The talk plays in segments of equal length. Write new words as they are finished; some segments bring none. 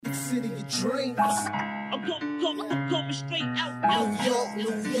city of dreams. I'm coming straight out. New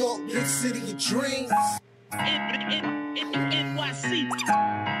York, big city of dreams. NYC.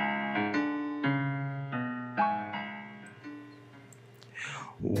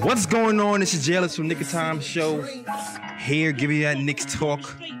 What's going on? This is Jailers from Nick of Time Show. Here, giving you that Knicks talk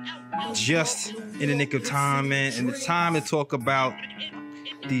just in the nick of time, man. And it's time to talk about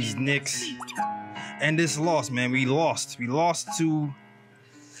these Knicks and this loss, man. We lost to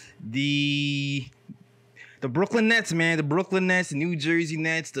the Brooklyn Nets, man. The Brooklyn Nets, the New Jersey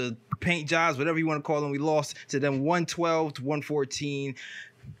Nets, the paint jobs, whatever you want to call them. We lost to them 112 to 114.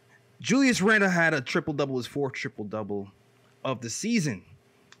 Julius Randle had a triple-double, his fourth triple-double of the season.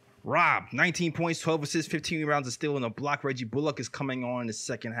 Rob, 19 points, 12 assists, 15 rebounds, and still in a block. Reggie Bullock is coming on in the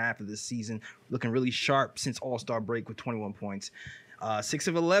second half of this season, looking really sharp since All-Star break with 21 points. 6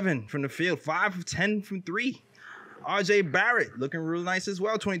 of 11 from the field, 5 of 10 from 3. RJ Barrett looking real nice as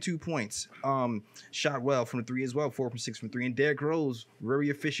well, 22 points. Shot well from the 3 as well, 4 from 6 from 3. And Derrick Rose, very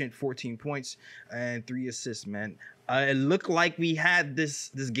efficient, 14 points and 3 assists, man. It looked like we had this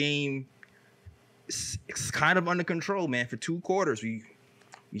game it's kind of under control, man. For 2 quarters, we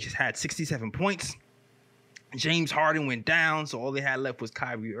just had 67 points. James Harden went down, so all they had left was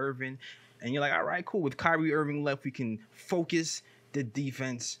Kyrie Irving. And you're like, all right, cool. With Kyrie Irving left, we can focus the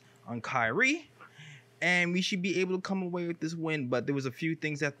defense on Kyrie, and we should be able to come away with this win. But there was a few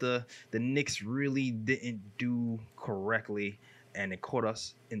things that the Knicks really didn't do correctly, and it caught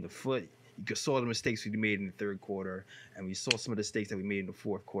us in the foot. You saw the mistakes we made in the third quarter, and we saw some of the mistakes that we made in the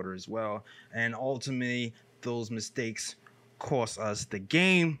fourth quarter as well. And ultimately, those mistakes cost us the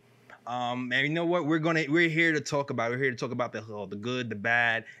game. And you know what? We're here to talk about. We're here to talk about the good, the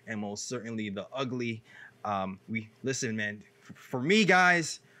bad, and most certainly the ugly. Listen, man. For me,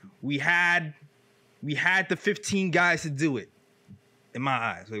 guys, we had the 15 guys to do it. In my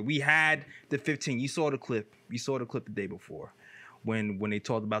eyes, we had the 15. You saw the clip. You saw the clip the day before when they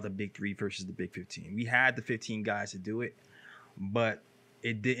talked about the big 3 versus the big 15. We had the 15 guys to do it, but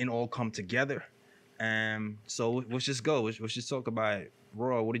it didn't all come together. So let's just go. Let's just talk about it.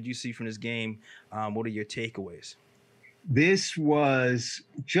 Roy, what did you see from this game? What are your takeaways? This was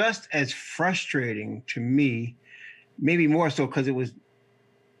just as frustrating to me, maybe more so because it was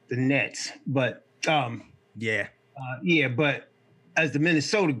the Nets. But but as the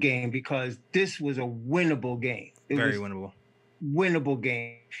Minnesota game, because this was a winnable game. Very winnable. Winnable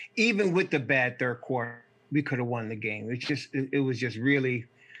game. Even with the bad third quarter, we could have won the game. It was just really,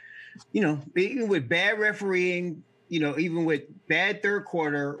 even with bad refereeing, even with bad third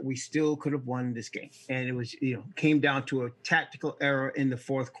quarter, we still could have won this game. And it was, came down to a tactical error in the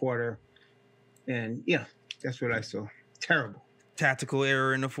fourth quarter. And that's what I saw. Terrible. Tactical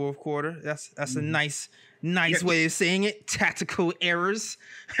error in the fourth quarter. That's a nice way of saying it. Tactical errors.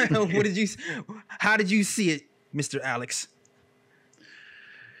 How did you see it, Mr. Alex?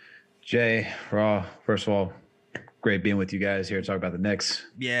 Jay, Raw, first of all, great being with you guys here to talk about the Knicks.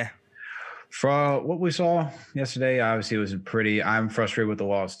 Yeah. For what we saw yesterday, obviously it was I'm frustrated with the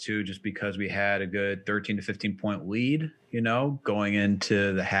loss too, just because we had a good 13 to 15 point lead, going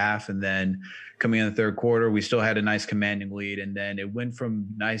into the half, and then coming in the third quarter, we still had a nice commanding lead. And then it went from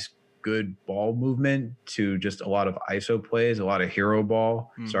nice, good ball movement to just a lot of ISO plays, a lot of hero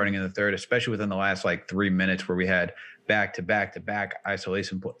ball starting in the third, especially within the last 3 minutes where we had back-to-back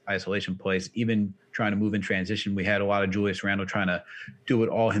isolation plays. Even trying to move in transition, we had a lot of Julius Randle trying to do it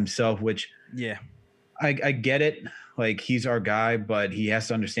all himself, which I get it. He's our guy, but he has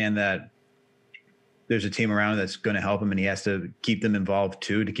to understand that there's a team around him that's going to help him, and he has to keep them involved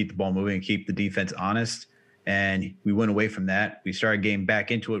too, to keep the ball moving and keep the defense honest. And we went away from that. We started getting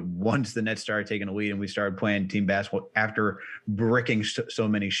back into it once the Nets started taking a lead, and we started playing team basketball. After bricking so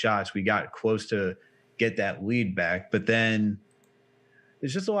many shots, we got close to get that lead back. But then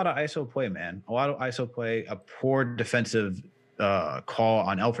there's just a lot of ISO play, man. A lot of ISO play, a poor defensive call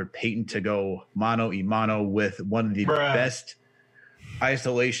on Elfrid Payton to go mano-a-mano with one of the best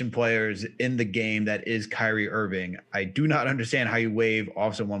isolation players in the game, that is Kyrie Irving. I do not understand how you wave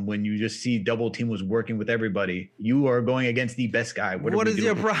off someone when you just see double team was working with everybody. You are going against the best guy. What is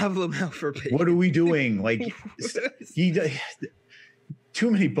your problem, Elfrid Payton? What are we doing? Too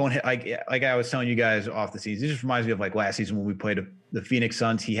many bonehead. Like I was telling you guys off the season, this just reminds me of last season when we played the Phoenix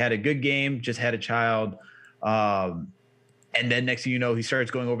Suns. He had a good game, just had a child. And then next thing you know, he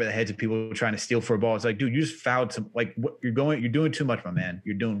starts going over the heads of people trying to steal for a ball. It's like, dude, you just fouled some. What you're doing too much, my man.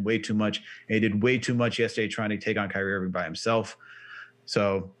 You're doing way too much. And he did way too much yesterday trying to take on Kyrie Irving by himself.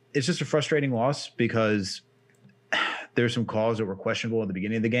 So it's just a frustrating loss because there's some calls that were questionable at the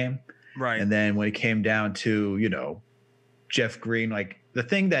beginning of the game. Right. And then when it came down to, Jeff Green, the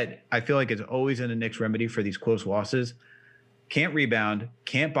thing that I feel like is always in the Knicks remedy for these close losses, can't rebound,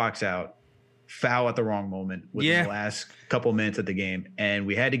 can't box out, foul at the wrong moment with the last couple minutes of the game. And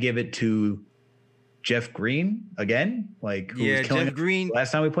we had to give it to Jeff Green again, like who was killing Jeff Green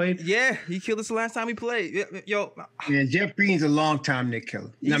last time we played. Yeah, he killed us the last time we played. Yo, man, Jeff Green's a long time Nick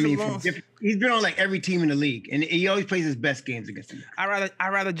killer. He's been on like every team in the league, and he always plays his best games against them. I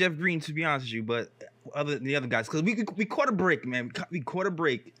rather Jeff Green, to be honest with you, but other than the other guys, because we caught a break, man. We caught a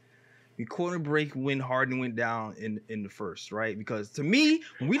break. We caught a break when Harden went down in the first, right? Because to me,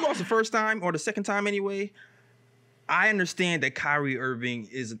 when we lost the first time or the second time anyway, I understand that Kyrie Irving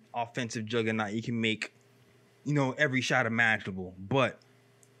is an offensive juggernaut. He can make, every shot imaginable. But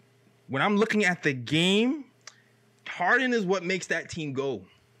when I'm looking at the game, Harden is what makes that team go.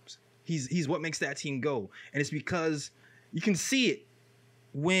 He's what makes that team go. And it's because you can see it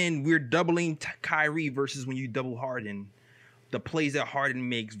when we're doubling Kyrie versus when you double Harden. The plays that Harden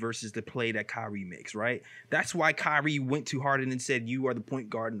makes versus the play that Kyrie makes, right? That's why Kyrie went to Harden and said, "You are the point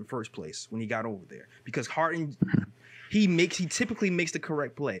guard in the first place," when he got over there. Because Harden, he typically makes the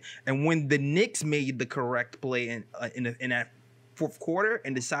correct play. And when the Knicks made the correct play in that fourth quarter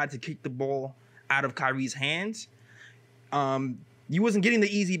and decided to kick the ball out of Kyrie's hands, he wasn't getting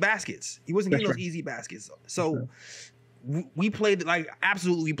the easy baskets. He wasn't getting those easy baskets. So we played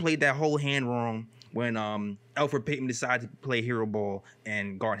that whole hand wrong when Elfrid Payton decided to play hero ball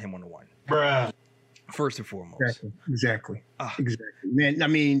and guard him on the one. Bruh. First and foremost. Exactly. Man, I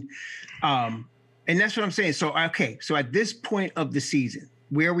mean, and that's what I'm saying. So, okay. So at this point of the season,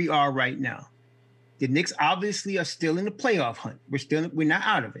 where we are right now, the Knicks obviously are still in the playoff hunt. We're not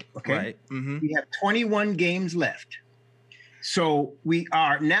out of it. Okay. Right. Mm-hmm. We have 21 games left. So we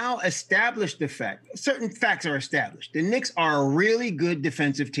are now established certain facts are established. The Knicks are a really good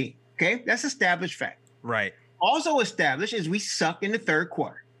defensive team. Okay, that's established fact. Right. Also established is we suck in the third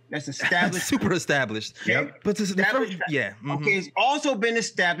quarter. That's established. Super established. Yep. But yeah. Mm-hmm. Okay, it's also been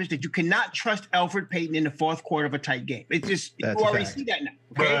established that you cannot trust Elfrid Payton in the fourth quarter of a tight game. It's just you already see that now.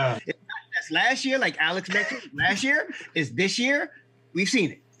 Okay, that's last year, like Alex mentioned. Last year is this year. We've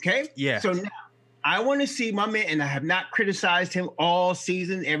seen it. Okay. Yeah. So now I want to see my man, and I have not criticized him all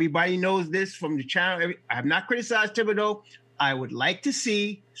season. Everybody knows this from the channel. I have not criticized Thibodeau. I would like to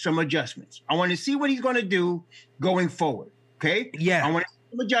see some adjustments. I want to see what he's going to do going forward. Okay. Yeah. I want to see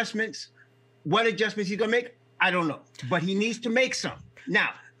some adjustments. What adjustments he's going to make, I don't know, but he needs to make some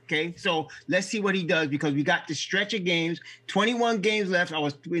now. Okay. So let's see what he does, because we got this stretch of games, 21 games left.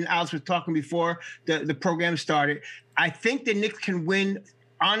 When Alex was talking before the program started, I think the Knicks can win.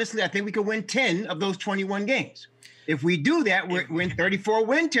 Honestly, I think we could win 10 of those 21 games. If we do that, we're in 34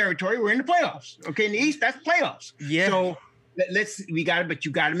 win territory. We're in the playoffs. Okay. In the East, that's playoffs. Yeah. So you got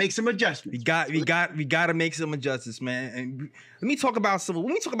to make some adjustments. We got to make some adjustments, man. And let me talk about some of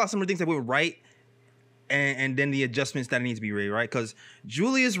the things that went right, and then the adjustments that need to be made, right? Because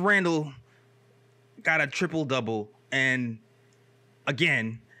Julius Randle got a triple double, and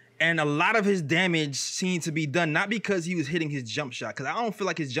a lot of his damage seemed to be done not because he was hitting his jump shot, because I don't feel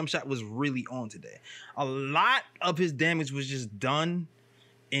like his jump shot was really on today. A lot of his damage was just done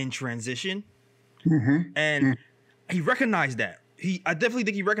in transition, and he recognized that. I definitely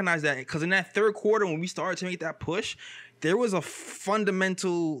think he recognized that, because in that third quarter, when we started to make that push, there was a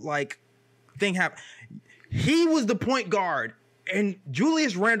fundamental thing happen. He was the point guard, and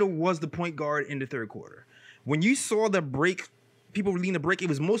Julius Randle was the point guard in the third quarter. When you saw the break, people leading the break, it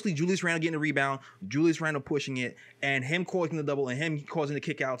was mostly Julius Randle getting the rebound, Julius Randle pushing it, and him causing the double, and him causing the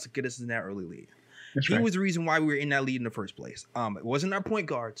kick out to get us in that early lead. He was the reason why we were in that lead in the first place. It wasn't our point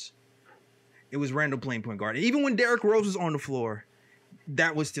guards. It was Randle playing point guard. And even when Derrick Rose was on the floor,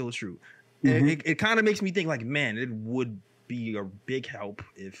 that was still true. It kind of makes me think man, it would be a big help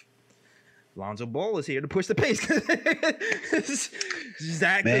if Lonzo Ball is here to push the pace.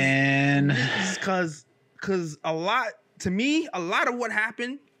 Because a lot of what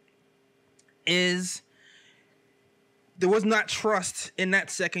happened is there was not trust in that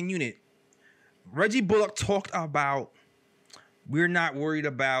second unit. Reggie Bullock talked about we're not worried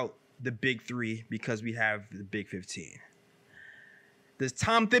about the big three because we have the big 15. Does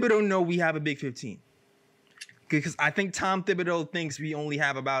Tom Thibodeau know we have a big 15? Because I think Tom Thibodeau thinks we only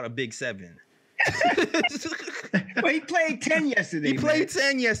have about a big 7. Well, he played 10 yesterday. He played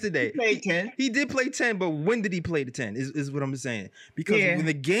 10 yesterday. He played 10. He did play 10, but when did he play the 10 is what I'm saying. Because when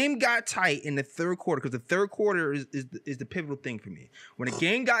the game got tight in the third quarter, because the third quarter is the pivotal thing for me. When the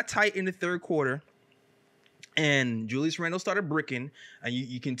game got tight in the third quarter, and Julius Randle started bricking, and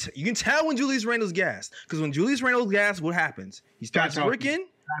you can tell when Julius Randle's gassed, because when Julius Randle's gassed, what happens? He starts bricking,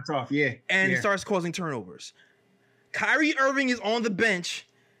 he starts starts causing turnovers. Kyrie Irving is on the bench.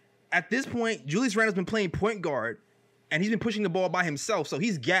 At this point, Julius Randle's been playing point guard, and he's been pushing the ball by himself, so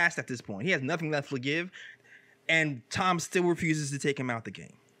he's gassed at this point. He has nothing left to give, and Tom still refuses to take him out the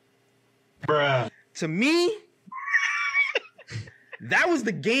game. Bruh. To me, that was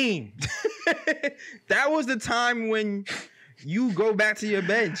the game. That was the time when you go back to your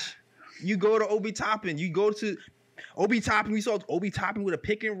bench. You go to Obi Toppin. You go to Obi Toppin. We saw Obi Toppin with a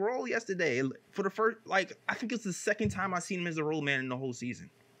pick and roll yesterday. For the first, I think it's the second time I've seen him as a roll man in the whole season.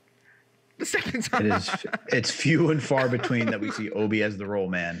 The second time. It's few and far between that we see Obi as the roll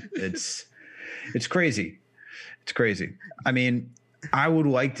man. It's crazy. It's crazy. I mean, I would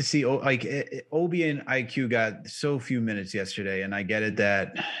like to see Obi and IQ got so few minutes yesterday, and I get it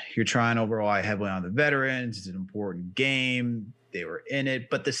that you're trying to rely heavily on the veterans. It's an important game. They were in it,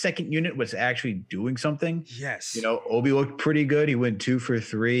 but the second unit was actually doing something. Yes. Obi looked pretty good. He went 2 for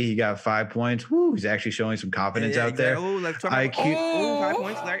 3. He got 5 points. Woo, he's actually showing some confidence out there. IQ, 5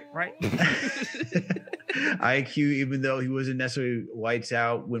 points, right? IQ, even though he wasn't necessarily lights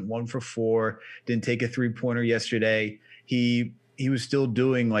out, went 1 for 4, didn't take a 3-pointer yesterday. He was still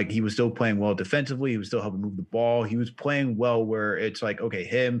doing he was still playing well defensively. He was still helping move the ball. He was playing well where it's like, okay,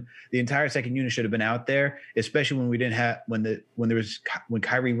 the entire second unit should have been out there, especially when we didn't have when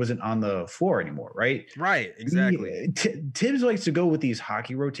Kyrie wasn't on the floor anymore, right? Right, exactly. Tibbs likes to go with these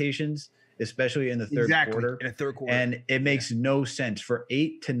hockey rotations, especially in the third quarter. In the third quarter. And it makes no sense for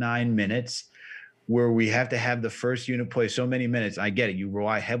 8 to 9 minutes where we have to have the first unit play so many minutes. I get it. You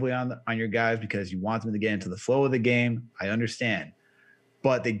rely heavily on your guys because you want them to get into the flow of the game. I understand.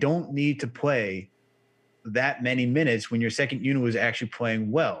 But they don't need to play that many minutes when your second unit was actually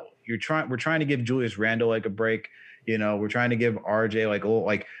playing well. We're trying to give Julius Randle a break. We're trying to give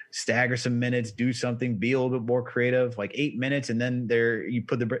RJ stagger some minutes, do something, be a little bit more creative, 8 minutes. And then you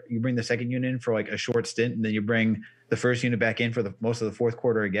bring the second unit in for a short stint, and then you bring the first unit back in for most of the fourth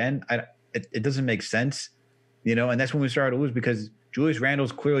quarter again. It doesn't make sense, and that's when we started to lose because Julius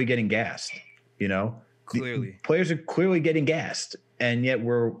Randle's clearly getting gassed, Clearly. Players are clearly getting gassed, and yet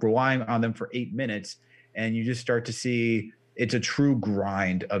we're relying on them for 8 minutes, and you just start to see it's a true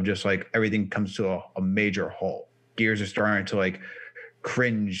grind of just everything comes to a major halt. Gears are starting to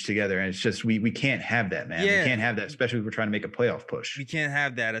cringe together, and it's just we can't have that, man. Yeah. We can't have that, especially if we're trying to make a playoff push. We can't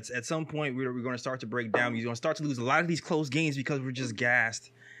have that. At some point, we're going to start to break down. We're going to start to lose a lot of these close games because we're just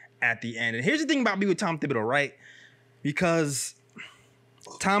gassed at the end. And here's the thing about me with Tom Thibodeau, right? Because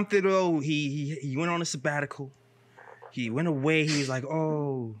Tom Thibodeau, he went on a sabbatical. He went away. He was like,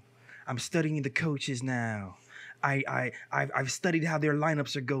 "Oh, I'm studying the coaches now. I've studied how their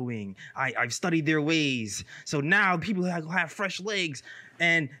lineups are going. I've studied their ways. So now people have fresh legs.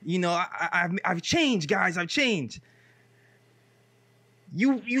 And I've changed, guys. I've changed."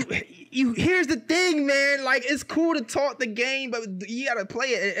 You here's the thing, man. It's cool to talk the game, but you gotta play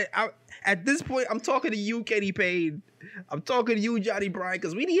it. At this point, I'm talking to you, Katie Payne. I'm talking to you, Johnny Bryant,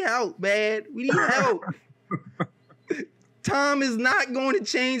 because we need help, man. We need help. Tom is not going to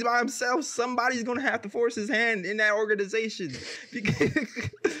change by himself. Somebody's going to have to force his hand in that organization.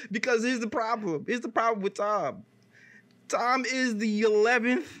 Because here's the problem. Here's the problem with Tom. Tom is the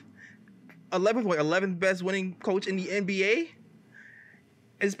 11th best winning coach in the NBA.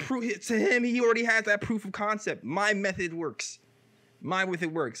 To him, he already has that proof of concept. My method works.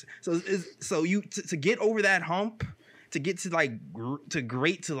 So to get over that hump, to get to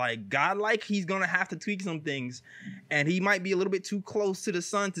great to godlike, he's gonna have to tweak some things, and he might be a little bit too close to the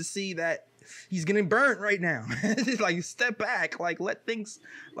sun to see that he's getting burnt right now. Step back, let things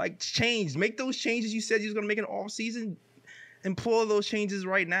change. Make those changes you said you was gonna make in off season. Employ those changes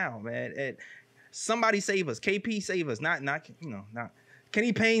right now, man. And somebody save us. KP save us. Not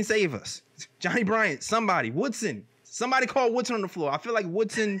Kenny Payne save us. Johnny Bryant, somebody. Woodson. Somebody call Woodson on the floor. I feel like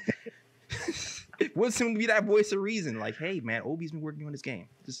Woodson would be that voice of reason. Hey, man, Obi's been working on this game.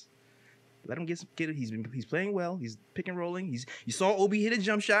 Just let him get it. He's playing well. He's pick and rolling. You saw Obi hit a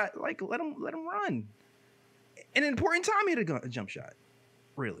jump shot. Let him run. In an important time, he hit a jump shot.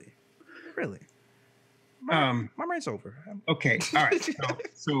 Really. My mind's over. Okay, all right.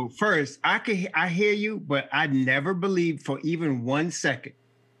 So first, I hear you, but I never believed for even 1 second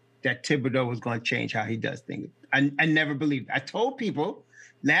that Thibodeau was going to change how he does things. I never believed. I told people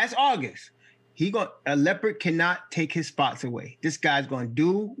last August, a leopard cannot take his spots away. This guy's going to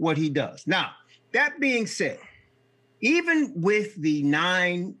do what he does. Now, that being said, even with the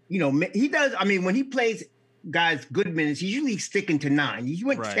 9, he does. I mean, when he plays guys good minutes, he's usually sticking to 9. He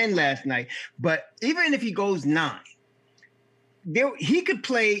went 10 last night, but even if he goes 9, he could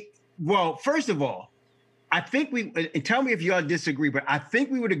play well. First of all, I think and tell me if y'all disagree, but I think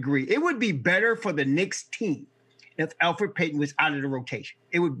we would agree it would be better for the Knicks team if Elfrid Payton was out of the rotation.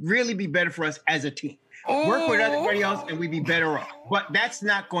 It would really be better for us as a team. Work with everybody else and we'd be better off. But that's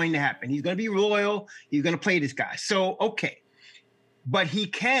not going to happen. He's going to be loyal. He's going to play this guy. So, okay. But he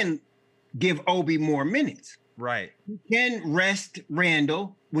can give Obi more minutes. Right. He can rest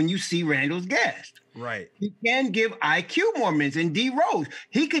Randall when you see Randall's gassed. Right. He can give IQ more minutes and D Rose.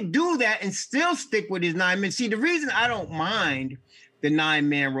 He could do that and still stick with his 9 minutes. See, the reason I don't mind the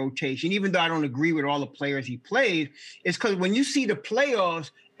 9-man rotation, even though I don't agree with all the players he played, is because when you see the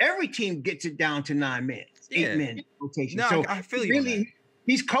playoffs, every team gets it down to 9 men, 8-man rotation. No, so I feel you. Really,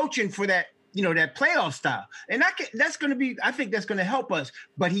 he's coaching for that, that playoff style. And I think that's going to help us.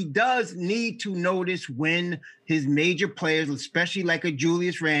 But he does need to notice when his major players, especially like a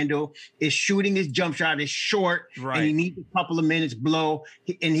Julius Randle, is shooting his jump shot is short, and he needs a couple of minutes blow.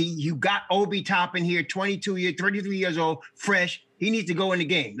 And you got Obi Toppin here, 33 years old, fresh. He needs to go in the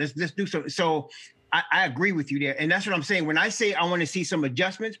game. Let's do something. So I agree with you there. And that's what I'm saying. When I say I want to see some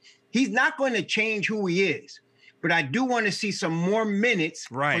adjustments, he's not going to change who he is. But I do want to see some more minutes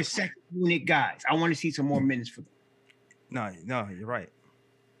for second unit guys. I want to see some more minutes for them. No, you're right.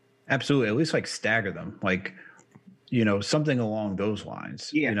 Absolutely. At least stagger them. Something along those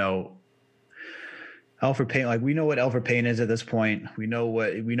lines. Yeah. Elfrid Payton, we know what Elfrid Payton is at this point. We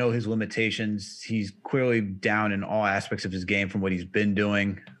know his limitations. He's clearly down in all aspects of his game from what he's been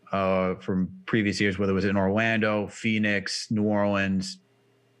doing from previous years, whether it was in Orlando, Phoenix, New Orleans.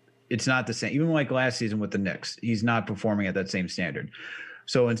 It's not the same. Even last season with the Knicks, he's not performing at that same standard.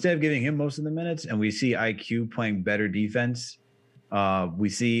 So instead of giving him most of the minutes, and we see IQ playing better defense, we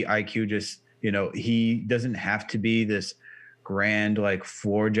see IQ just, he doesn't have to be this grand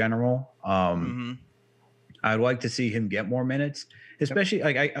floor general. I'd like to see him get more minutes, especially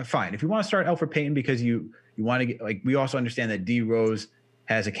fine. If you want to start Elfrid Payton because you want to get we also understand that D Rose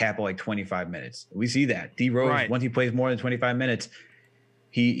has a cap of 25 minutes. We see that D Rose, once he plays more than 25 minutes,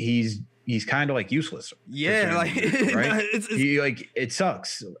 he's kind of useless. Yeah, right? It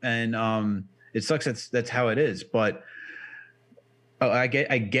sucks, and it sucks. That's how it is. But I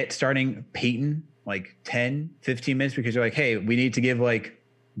get starting Payton 10, 15 minutes because you're hey, we need to give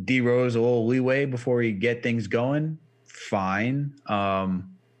D Rose a little leeway before we get things going. Fine.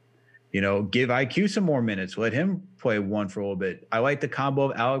 Give IQ some more minutes. Let him play one for a little bit. I like the combo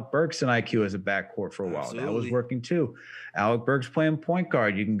of Alec Burks and IQ as a backcourt for a while. Absolutely. That was working too. Alec Burks playing point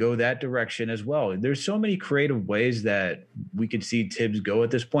guard. You can go that direction as well. There's so many creative ways that we could see Tibbs go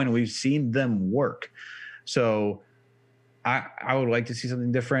at this point, and we've seen them work. So I would like to see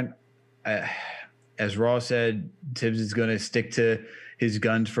something different. As Raw said, Tibbs is going to stick to his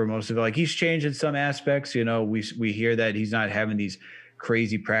guns for most of it. He's changed in some aspects. We hear that he's not having these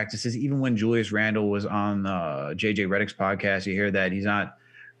crazy practices. Even when Julius Randle was on JJ Redick's podcast, you hear that he's not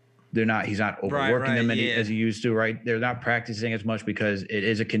overworking them as he used to, right? They're not practicing as much because it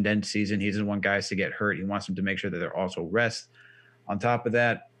is a condensed season. He doesn't want guys to get hurt. He wants them to make sure that they're also rest. On top of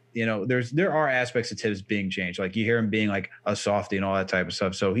that, there are aspects of Tibbs being changed. You hear him being a softie and all that type of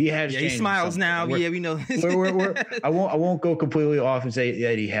stuff. So he has changed. He smiles now. We know. I won't go completely off and say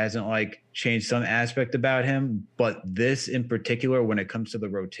that he hasn't changed some aspect about him, but this in particular, when it comes to the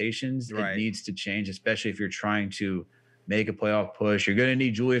rotations, it needs to change, especially if you're trying to make a playoff push. You're going to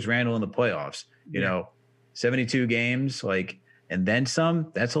need Julius Randle in the playoffs. 72 games, and then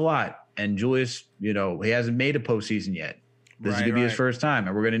some. That's a lot. And Julius, he hasn't made a postseason yet. This is going to be his first time,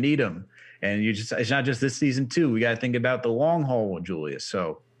 and we're going to need him. And it's not just this season too. We got to think about the long haul with Julius.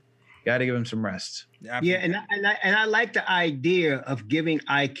 So got to give him some rest. Yeah, and I like the idea of giving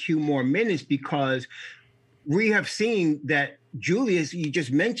IQ more minutes because we have seen that Julius, you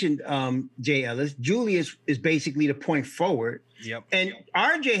just mentioned Jay Ellis. Julius is basically the point forward. Yep. And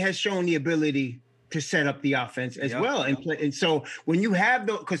RJ has shown the ability to set up the offense as well and play. And so when you have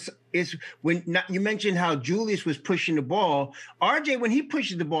because you mentioned how Julius was pushing the ball, RJ, when he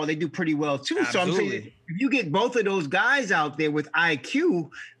pushes the ball, they do pretty well too. Absolutely. So I'm saying if you get both of those guys out there with IQ,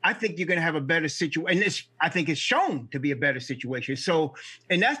 I think you're going to have a better situation. And I think it's shown to be a better situation. So,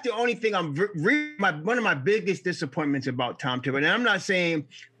 and that's the only thing one of my biggest disappointments about Tom Thibodeau. And I'm not saying,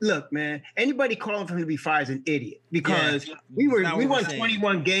 look, man, anybody calling for him to be fired is an idiot because we won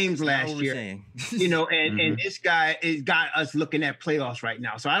 21 games last year, and this guy has got us looking at playoffs right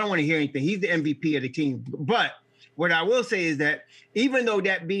now. So I don't want to hear anything. He's the MVP of the team. But what I will say is that even though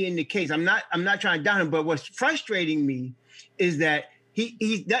that being the case, I'm not trying to down him, but what's frustrating me is that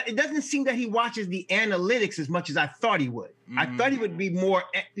it doesn't seem that he watches the analytics as much as I thought he would. Mm-hmm. I thought he would be more,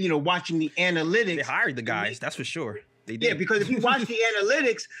 watching the analytics. They hired the guys, that's for sure. They did. Yeah, because if you watch the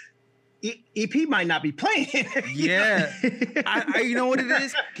analytics, EP might not be playing. Yeah, I you know what it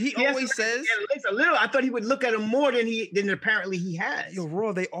is. He always says a little. I thought he would look at him more than apparently he has. Yo,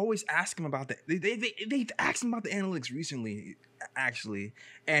 Raw, they always ask him about that. They asked him about the analytics recently, actually,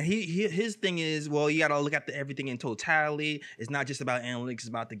 and his thing is, well, you got to look at everything in totality. It's not just about analytics; it's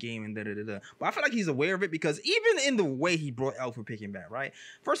about the game and da da da. But I feel like he's aware of it because even in the way he brought Alfred Payton back, right?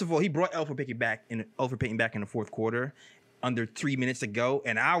 First of all, he brought Alfred Payton back in the fourth quarter. Under 3 minutes to go,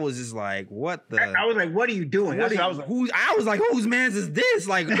 and I was just like, "What the?" I was like, "What are you doing?" I was like, "Whose man's is this?"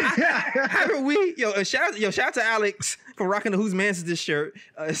 Like, haven't we? Shout out to Alex for rocking the "Whose man's is this" shirt.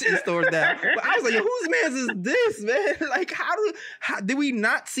 In stores now, but I was like, "Whose man's is this, man?" Like, how did we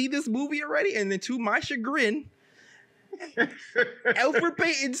not see this movie already? And then to my chagrin, Alfred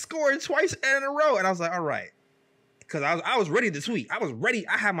Payton scored twice in a row, and I was like, "All right," because I was ready to tweet. I was ready.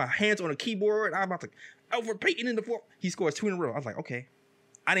 I had my hands on the keyboard. I'm about to. Alfred Payton in the fourth. He scores 2 in a row. I was like, okay.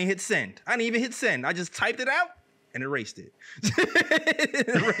 I didn't hit send. I didn't even hit send. I just typed it out and erased it.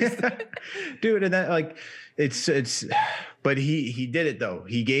 Dude, and that like it's but he did it though.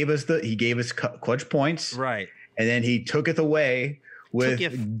 He gave us clutch points. Right. And then he took it away with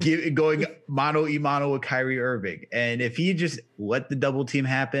going mano a mano with Kyrie Irving. And if he just let the double team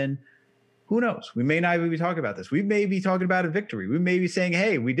happen, who knows? We may not even be talking about this. We may be talking about a victory. We may be saying,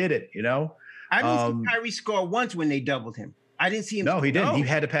 hey, we did it, you know? I didn't see Kyrie score once when they doubled him. I didn't see him. No, score. he didn't. No. He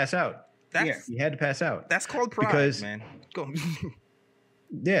had to pass out. He had to pass out. That's called pride, because, man. Go.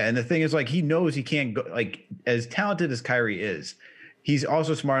 Yeah, and the thing is, like, he knows he can't go. Like, as talented as Kyrie is, he's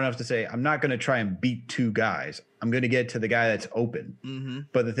also smart enough to say, I'm not going to try and beat 2 guys. I'm going to get to the guy that's open. Mm-hmm.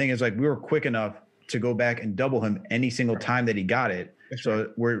 But the thing is, like, we were quick enough to go back and double him any single time that he got it. That's so right.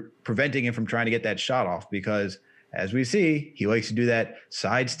 we're preventing him from trying to get that shot off because, as we see, he likes to do that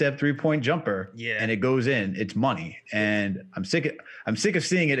sidestep 3-point jumper, and it goes in. It's money, and I'm sick of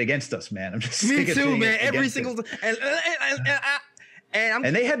seeing it against us, man. I'm just Me sick of too, seeing man. it Every against single us.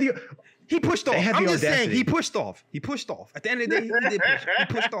 and they had the. He pushed off. They had I'm the just saying audacity. he pushed off. He pushed off. At the end of the day, he did push. He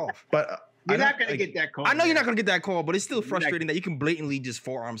pushed off. But You're not going to get that call. I know you're not going to get that call, but it's still frustrating that you can blatantly just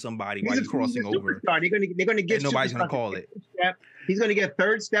forearm somebody while you're crossing over. They're going to get. And nobody's going to call it. He's going to get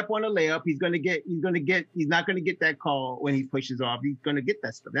third step on a layup. He's not going to get that call when he pushes off. He's going to get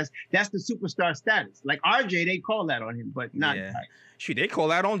that stuff. That's the superstar status. Like RJ, they call that on him, but not. Yeah. Shoot, they call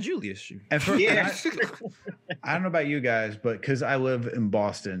that on Julius. And I don't know about you guys, but because I live in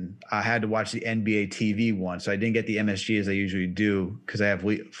Boston, I had to watch the NBA TV one, so I didn't get the MSG as I usually do because I have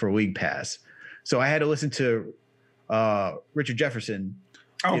for League Pass. So I had to listen to Richard Jefferson,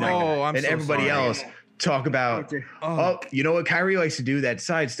 and everybody else talk about, you know what Kyrie likes to do, that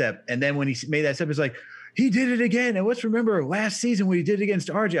sidestep, and then when he made that step, it's like, he did it again. And let's remember last season when he did it against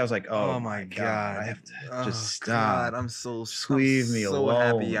RJ. I was like, oh my God. I have to just stop. God, I'm so me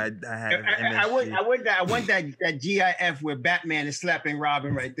alone. happy I have MSG. I want that GIF where Batman is slapping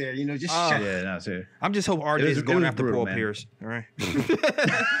Robin right there. You know, just shut. Yeah, no, seriously. I'm just hope RJ is going after Paul Pierce. All right.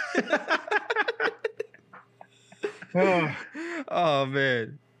 Oh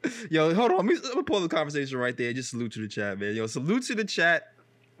man. Yo, hold on. Let me pull the conversation right there. Just salute to the chat, man. Yo, salute to the chat.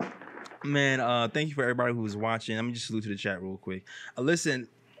 Man, thank you for everybody who's watching. Let me just salute to the chat real quick. Listen,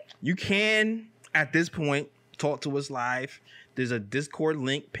 you can, at this point, talk to us live. There's a Discord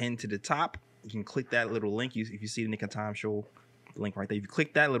link pinned to the top. You can click that little link. If you see the Nick and Time Show link right there, if you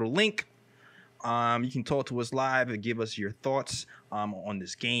click that little link, you can talk to us live and give us your thoughts on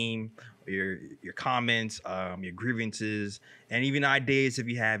this game, your comments, your grievances, and even ideas if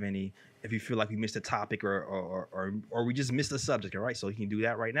you have any. If you feel like we missed a topic or we just missed a subject, all right? So you can do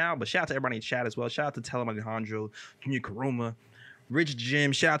that right now. But shout out to everybody in chat as well. Shout out to Telem Alejandro, Junior Karoma, Rich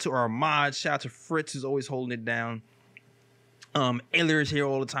Jim. Shout out to our mods. Shout out to Fritz, who's always holding it down. Ayler is here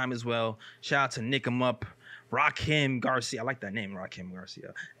all the time as well. Shout out to Nick 'em Up, Rakim Garcia. I like that name, Rakim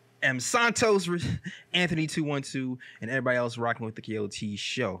Garcia. M. Santos, Anthony 212, and everybody else rocking with the KOT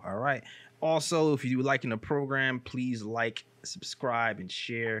show. All right. Also, if you're liking the program, please like, subscribe, and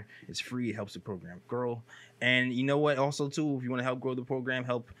share. It's free. It helps the program grow. And you know what? Also, too, if you want to help grow the program,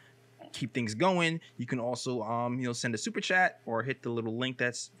 help keep things going, you can also send a super chat or hit the little link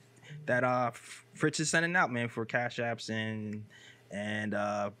that Fritz is sending out, man, for Cash Apps and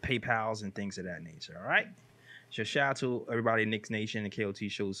PayPals and things of that nature. All right. So shout out to everybody in Knicks Nation and KOT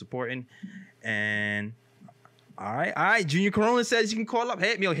show supporting. And all right. Junior Corona says you can call up.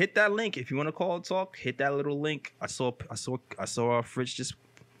 Hey, hit that link if you want to call and talk. Hit that little link. I saw Fritz just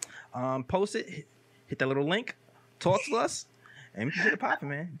post it. Hit that little link. Talk to us, and we can get it popping,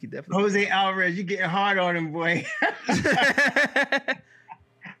 man. We can definitely. Jose Alvarez, you getting hard on him, boy.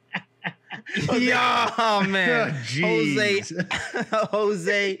 Yeah, man. Oh,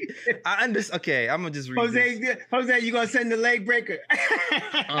 Jose. I understand. Okay, I'm gonna just read this. Jose, you gonna send the leg breaker?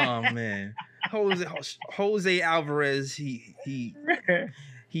 Oh man, Jose Alvarez. He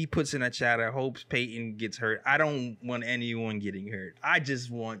puts in a chat. I hope Payton gets hurt. I don't want anyone getting hurt. I just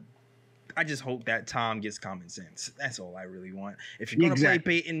hope that Tom gets common sense. That's all I really want. If you're gonna play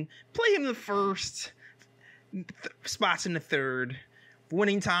Payton, play him the first spots in the third.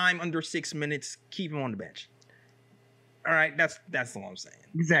 Winning time under 6 minutes. Keep him on the bench. All right, that's all I'm saying.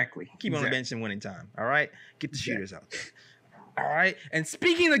 Exactly. Keep him on the bench and winning time. All right, get the shooters out there. All right, and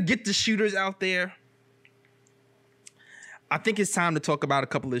speaking of get the shooters out there, I think it's time to talk about a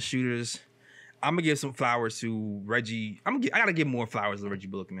couple of shooters. I'm gonna give some flowers to Reggie. I gotta give more flowers to Reggie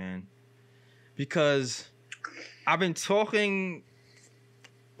Bullock, man, because I've been talking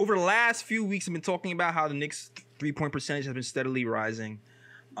over the last few weeks. I've been talking about how the Knicks 3-point percentage has been steadily rising,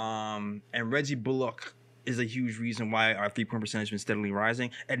 and Reggie Bullock is a huge reason why our 3-point percentage has been steadily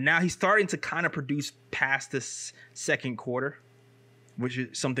rising. And now he's starting to kind of produce past this second quarter, which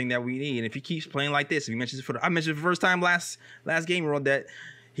is something that we need. And if he keeps playing like this, I mentioned it for the first time last game, Rod, that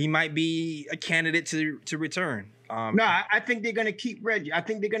he might be a candidate to return. No, I think they're going to keep Reggie. I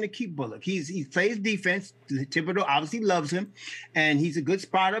think they're going to keep Bullock. He plays defense. Thibodeau obviously loves him, and he's a good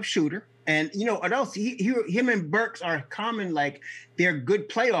spot-up shooter. And, you know, what else? Him and Burks are common, like, they're good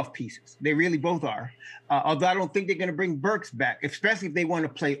playoff pieces. They really both are. Although I don't think they're going to bring Burks back, especially if they want to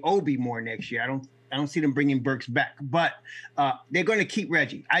play Obi more next year. I don't see them bringing Burks back. But they're going to keep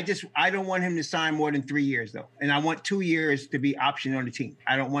Reggie. I don't want him to sign more than 3 years, though. And I want 2 years to be option on the team.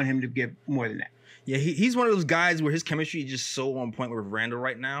 I don't want him to give more than that. Yeah, he's one of those guys where his chemistry is just so on point with Randall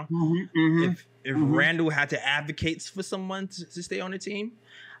right now. If Randall had to advocate for someone to stay on the team,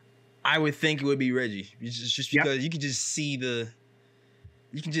 I would think it would be Reggie. Just because you can just see the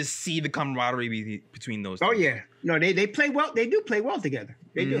camaraderie between those two. Oh yeah, no, they play well. They do play well together.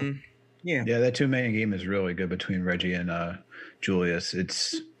 They do. Yeah, that 2-man game is really good between Reggie and Julius.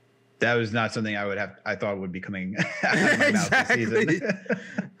 That was not something I thought would be coming out of my mouth this season.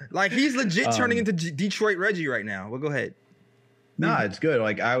 Like, he's legit turning into Detroit Reggie right now. Well, go ahead. No, it's good.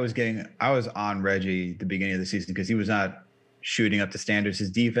 Like, I was on Reggie at the beginning of the season because he was not shooting up to standards.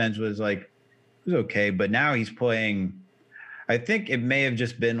 His defense was okay, but now he's playing. I think it may have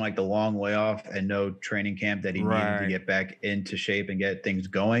just been like the long layoff and no training camp that he needed to get back into shape and get things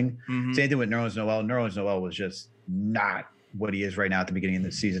going. Same thing with Nerlens Noel. Nerlens Noel was just not what he is right now at the beginning of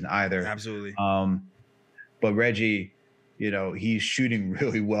the season either. Absolutely. But Reggie, you know, he's shooting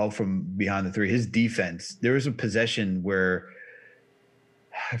really well from behind the three. His defense, there was a possession where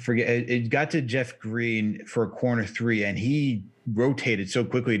I forget, it got to Jeff Green for a corner three, and he rotated so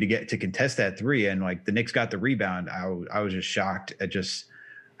quickly to contest that three, and like the Knicks got the rebound. I was just shocked at just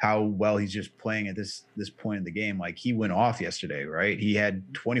how well he's just playing at this point in the game. Like, he went off yesterday, right? He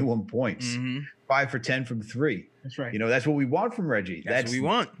had 21 points, 5 for 10 from three. That's right. You know, that's what we want from Reggie. That's what we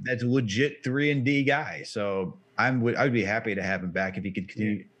want. That's a legit 3-and-D guy. So I'd be happy to have him back if he could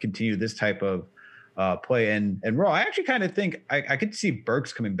continue this type of play. And Raw, I actually kind of think I could see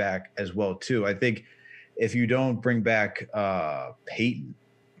Burks coming back as well too. I think if you don't bring back Payton,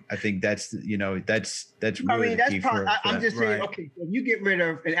 I think that's really the key for I'm just saying, okay, if you get rid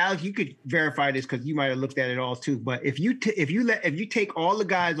of, and Alex, you could verify this because you might have looked at it all too. But if you take all the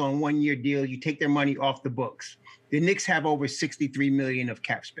guys on 1-year deal, you take their money off the books, the Knicks have over $63 million of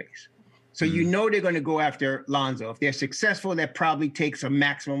cap space. So you know they're going to go after Lonzo. If they're successful, that probably takes a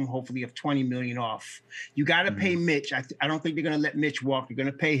maximum, hopefully, of $20 million off. You got to pay Mitch. I don't think they're going to let Mitch walk. They're going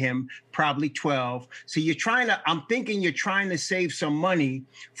to pay him probably 12. So I'm thinking you're trying to save some money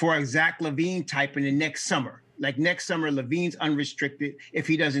for a Zach LaVine type in the next summer. Like next summer, LaVine's unrestricted if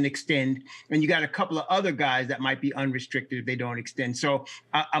he doesn't extend. And you got a couple of other guys that might be unrestricted if they don't extend. So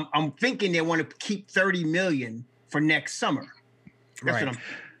I'm thinking they want to keep $30 million for next summer. That's what I'm thinking.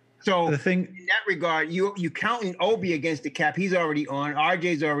 So in that regard, you counting Obi against the cap. He's already on.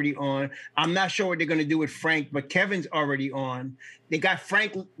 RJ's already on. I'm not sure what they're going to do with Frank, but Kevin's already on. They got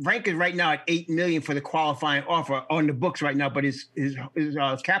Frank. Frank is right now at $8 million for the qualifying offer on the books right now, but his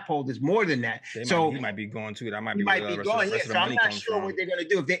cap hold is more than that. He might be going to it. He might be going. Yeah, so I'm not sure what they're going to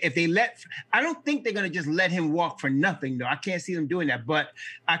do if they let. I don't think they're going to just let him walk for nothing though. I can't see them doing that, but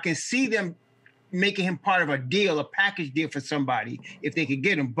I can see them making him part of a deal, a package deal for somebody if they could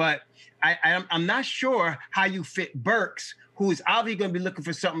get him. But I'm not sure how you fit Burks, who is obviously going to be looking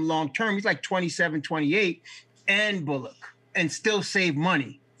for something long-term. He's like 27, 28, and Bullock, and still save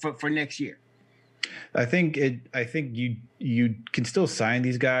money for next year. I think you can still sign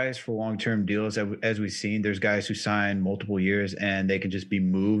these guys for long-term deals. As we've seen, there's guys who sign multiple years and they can just be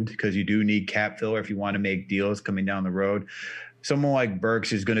moved because you do need cap filler if you want to make deals coming down the road. Someone like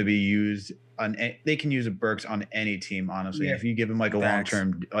Burks is going to be used on. They can use a Burks on any team, honestly. Yeah. If you give him like a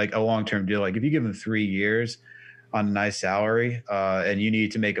long-term deal, like if you give him 3 years on a nice salary, and you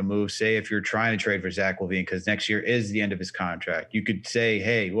need to make a move, say if you're trying to trade for Zach LaVine because next year is the end of his contract, you could say,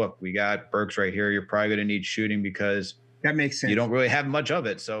 hey, look, we got Burks right here. You're probably going to need shooting because that makes sense. You don't really have much of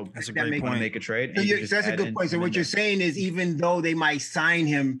it. So that's a great point. Make a trade. So that's a good point. So what you're saying is even though they might sign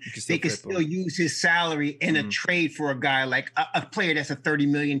him, they could still use his salary in a trade for a guy like a player that's a 30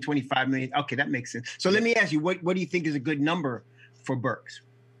 million, 25 million. Okay, that makes sense. So let me ask you, what do you think is a good number for Burks?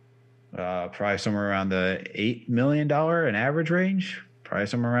 Probably somewhere around the $8 million an average range. Probably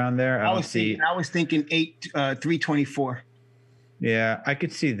somewhere around there. I was thinking 324. Yeah, I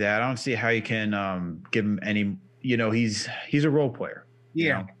could see that. I don't see how you can give him any. You know, he's a role player.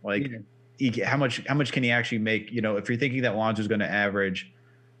 Yeah, how much can he actually make? You know, if you're thinking that Lonzo's going to average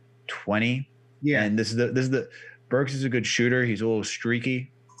 20, and this is the Burks is a good shooter. He's a little streaky.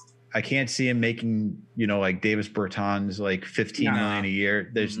 I can't see him making, you know, like Davis Bertans like 15 million a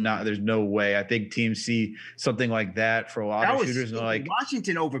year. There's no way. I think teams see something like that for a lot of shooters. And like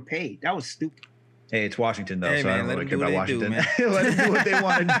Washington overpaid. That was stupid. Hey, it's Washington though, hey, so man, I don't really care about Washington. Let them do what they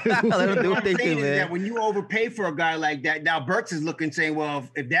want to do. Let them do what they do, man. That when you overpay for a guy like that, now Burks is looking saying, well,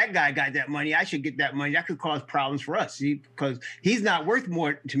 if that guy got that money, I should get that money. That could cause problems for us, because he's not worth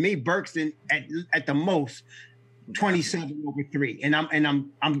more to me, Burks, than at the most 27 over 3, and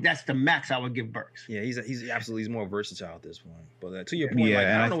I'm that's the max I would give Burks. Yeah, he's absolutely more versatile at this point. But to your point,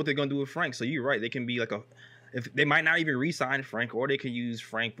 I don't know what they're gonna do with Frank. So you're right, they can be like if they might not even re-sign Frank, or they could use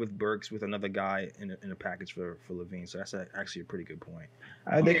Frank with Burks with another guy in a package for LaVine. So that's actually a pretty good point.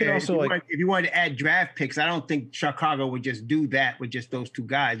 They could also if you wanted to add draft picks, I don't think Chicago would just do that with just those two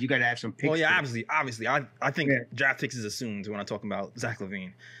guys. You got to have some picks. Well, yeah, obviously, I think draft picks is assumed when I'm talking about Zach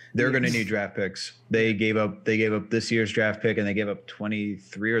LaVine. They're going to need draft picks. They gave up this year's draft pick, and they gave up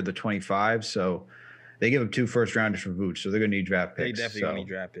 23 or the 25. So they gave up 2 first-rounders for Vooch, so they're going to need draft picks. They definitely need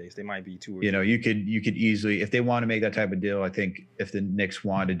draft picks. They might be 2 or 3. You know, you could easily, if they want to make that type of deal, I think if the Knicks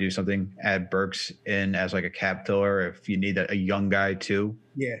wanted to do something, add Burks in as like a cap filler. If you need a young guy too,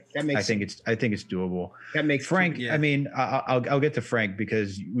 that makes. I think it's doable. That makes Frank. sense. I mean, I'll get to Frank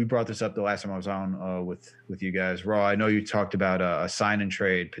because we brought this up the last time I was on with you guys. Raw, I know you talked about a sign and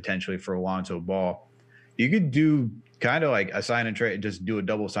trade potentially for Alonzo Ball. You could do kind of like a sign and trade, just do a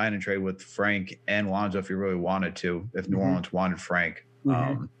double sign and trade with Frank and Lonzo if you really wanted to, if New Orleans wanted Frank.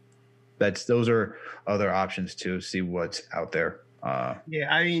 Those are other options to see what's out there. I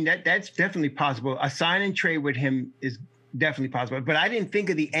mean, that's definitely possible. A sign and trade with him is definitely possible. But I didn't think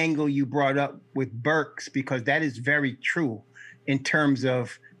of the angle you brought up with Burks, because that is very true in terms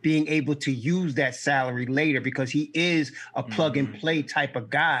of being able to use that salary later, because he is a plug and play type of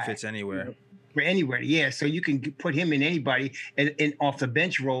guy. Fits anywhere. For anywhere, so you can put him in anybody and off the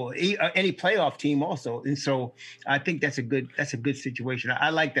bench role, any playoff team also, and so I think that's a good situation.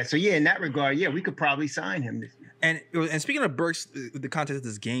 I like that. So in that regard, we could probably sign him. And speaking of Burks, the context of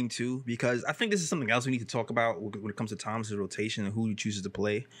this game too, because I think this is something else we need to talk about when it comes to Thomas's rotation and who he chooses to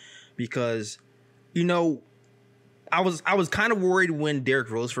play, because I was kind of worried when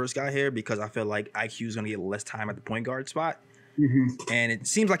Derrick Rose first got here, because I felt like IQ is going to get less time at the point guard spot. And it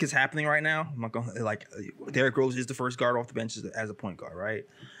seems like it's happening right now. I'm not gonna like Derrick Rose is the first guard off the bench as a point guard, right?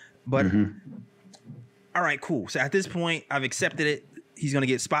 But all right, cool. So at this point, I've accepted it. He's gonna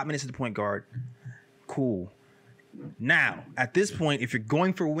get spot minutes at the point guard. Cool. Now, at this point, if you're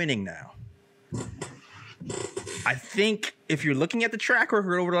going for winning now, I think if you're looking at the track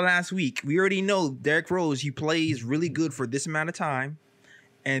record over the last week, we already know Derrick Rose, he plays really good for this amount of time.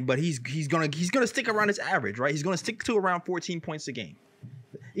 But he's gonna stick around his average, right? He's gonna stick to around 14 points a game.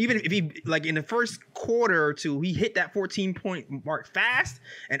 Even if he, like, in the first quarter or two, he hit that 14-point mark fast,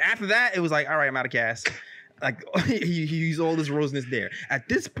 and after that, it was like, all right, I'm out of gas. Like he used all his roseness there. At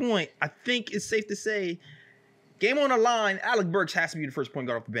this point, I think it's safe to say, game on the line, Alec Burks has to be the first point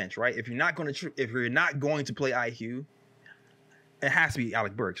guard off the bench, right? If you're not going to play IQ, it has to be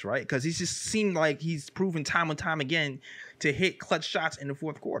Alec Burks, right? Because he's just seemed like he's proven time and time again to hit clutch shots in the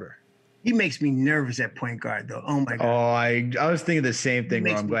fourth quarter. He makes me nervous at point guard, though. Oh my god! Oh, I was thinking the same thing.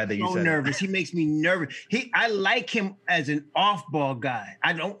 Bro. I'm glad that you said nervous. That. He makes me nervous. I like him as an off-ball guy.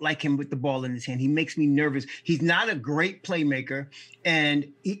 I don't like him with the ball in his hand. He makes me nervous. He's not a great playmaker,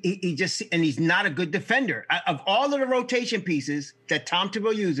 and he's not a good defender. Of all of the rotation pieces that Tom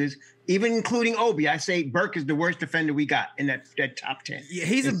Thibodeau uses, even including Obi, I say Burke is the worst defender we got in that top 10. Yeah,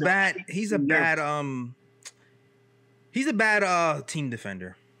 he's a bad team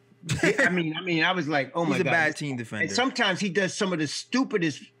defender. I mean, I was like, oh my god, he's a bad team defender. And sometimes he does some of the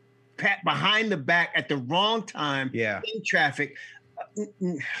stupidest pat behind the back at the wrong time. Yeah, in traffic.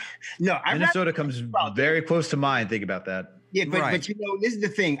 No, Minnesota comes very close to mind. Think about that. Yeah, but this is the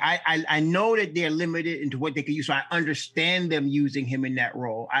thing. I know that they're limited into what they can use, so I understand them using him in that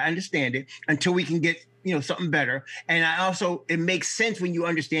role. I understand it until we can get something better. And I also it makes sense when you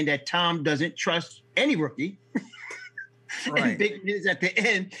understand that Tom doesn't trust any rookie. Right. And big minutes at the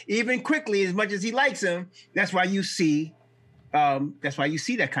end, even quickly, as much as he likes him. That's why you see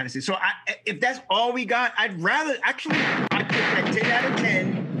that kind of thing. So if that's all we got, I'd take that 10 out of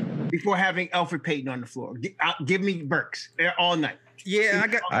 10 before having Elfrid Payton on the floor. Give me Burks all night. Yeah,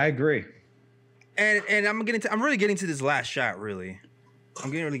 I agree. And I'm really getting to this last shot. Really,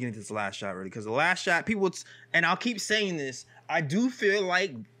 I'm really getting to this last shot. Really, because the last shot, and I'll keep saying this. I do feel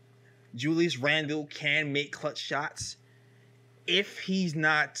like Julius Randle can make clutch shots if he's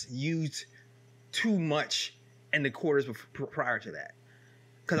not used too much in the quarters prior to that.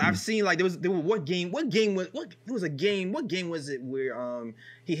 Because I've seen like there was what game was it where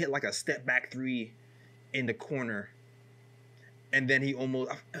he hit like a step back three in the corner, and then he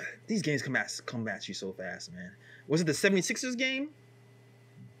almost these games come at you so fast, man. Was it the 76ers game?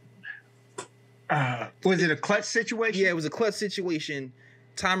 Was it a clutch situation? Yeah, it was a clutch situation.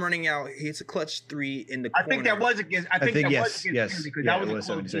 Time running out, he hits a clutch three in the corner. I think that was against. I think that was against him because that was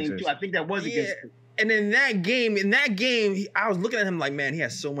a close game too. I think that was against him. And in that game, I was looking at him like, man, he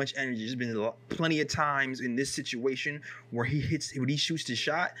has so much energy. There's been plenty of times in this situation where he shoots the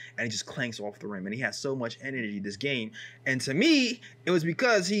shot and he just clanks off the rim, and he has so much energy this game. And to me, it was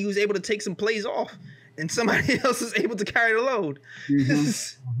because he was able to take some plays off, and somebody else was able to carry the load.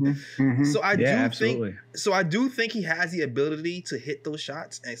 So I do think he has the ability to hit those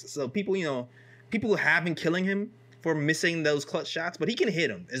shots. And so people have been killing him for missing those clutch shots, but he can hit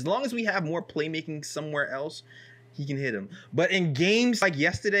them. As long as we have more playmaking somewhere else, he can hit them. But in games like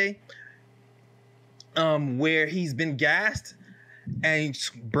yesterday, where he's been gassed and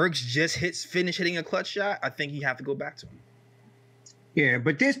Burks just finish hitting a clutch shot, I think you have to go back to him. Yeah,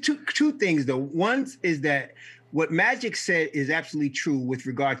 but there's two things though. One is that what Magic said is absolutely true with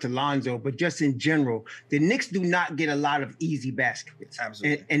regard to Lonzo, but just in general, the Knicks do not get a lot of easy baskets.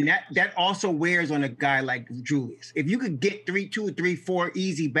 Absolutely. And that also wears on a guy like Julius. If you could get 2, 3, 4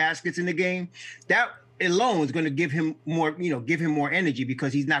 easy baskets in the game, that alone is going to give him more energy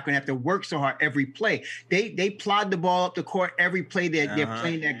because he's not going to have to work so hard every play. They plod the ball up the court every play that they're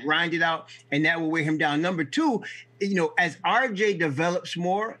playing, that grind it out, and that will wear him down. Number two, as RJ develops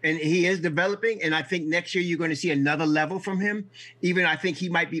more, and he is developing, and I think next year you're going to see another level from him. Even I think he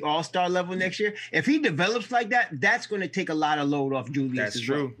might be all-star level next year. If he develops like that, that's going to take a lot of load off Julius. That's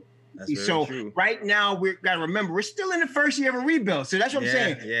true. Well. So right now we got to remember we're still in the first year of a rebuild. So that's what I'm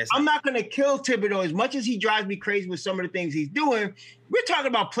saying. Yes. I'm not going to kill Thibodeau as much as he drives me crazy with some of the things he's doing. We're talking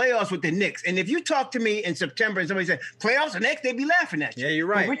about playoffs with the Knicks. And if you talk to me in September and somebody said playoffs the Knicks, they'd be laughing at you. Yeah, you're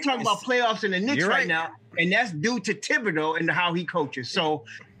right. But we're talking about playoffs in the Knicks right now, and that's due to Thibodeau and how he coaches. So,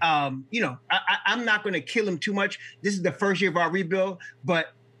 I'm not going to kill him too much. This is the first year of our rebuild.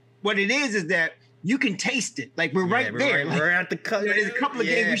 But what it is that you can taste it. Like we're right there. We're at the cut. There's a couple of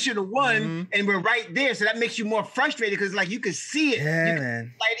games we should have won, and we're right there. So that makes you more frustrated because like you can see it. Yeah,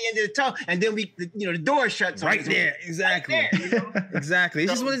 man. Light the end of the tunnel, and then the door shuts. Right there, exactly. Right there, Exactly.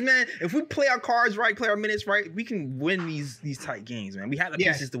 It's just what it is, man. If we play our cards right, play our minutes right, we can win these tight games, man. We have the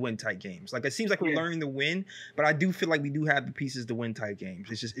pieces to win tight games. Like it seems like we're learning to win, but I do feel like we do have the pieces to win tight games.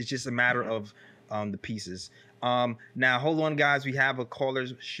 It's just a matter of the pieces. Now hold on, guys. We have a caller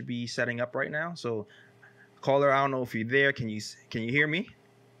should be setting up right now. So, caller, I don't know if you're there. Can you hear me?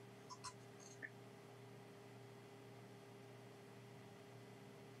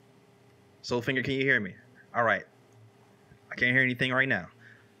 Soulfinger, can you hear me? All right. I can't hear anything right now.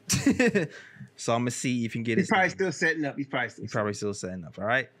 So I'm gonna see if you can get it. He's probably still setting up. He's probably still setting up. All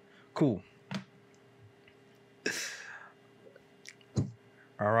right. Cool.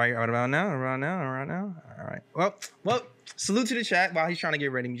 All right, right about now, around now. All right. Well, salute to the chat while he's trying to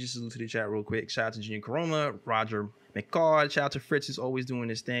get ready. Let me just salute to the chat real quick. Shout out to Junior Corona, Roger McCall. Shout out to Fritz, who's always doing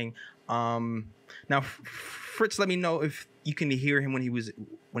this thing. Now, Fritz, let me know if you can hear him when he was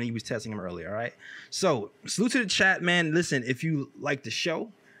testing him earlier. All right. So salute to the chat, man. Listen, if you like the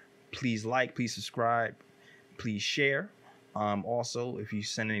show, please please subscribe, please share. Also, if you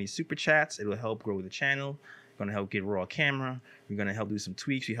send any super chats, it will help grow the channel. Going to help get raw camera. We're going to help do some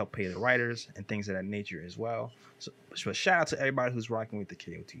tweaks. We help pay the writers and things of that nature as well. So shout out to everybody who's rocking with the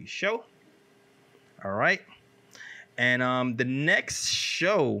KOT show. All right. And the next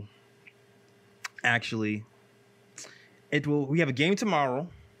show, actually, we have a game tomorrow.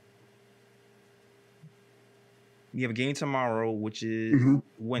 We have a game tomorrow, which is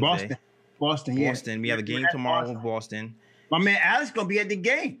Wednesday. Boston, yeah. Boston. We have a game tomorrow with Boston. My man Alex going to be at the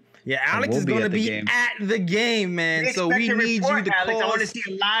game. Yeah, Alex is going to be at the game, man. So we need you to Alex. call. I want to see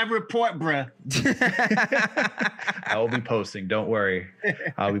a live report, bruh. I will be posting. Don't worry.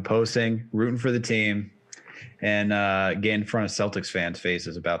 I'll be posting, rooting for the team, and get in front of Celtics fans'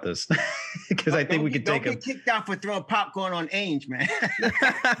 faces about this because I think we could take them. Don't get kicked out for throwing popcorn on Ainge, man.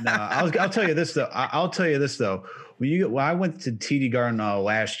 No, I'll tell you this though. When I went to TD Garden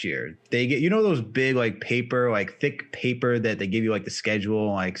last year, they get those big thick paper that they give you the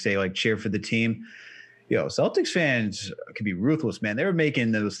schedule, cheer for the team. Celtics fans can be ruthless, man. They were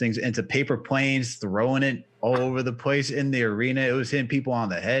making those things into paper planes, throwing it all over the place in the arena. It was hitting people on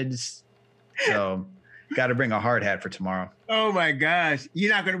the heads. So got to bring a hard hat for tomorrow. Oh my gosh.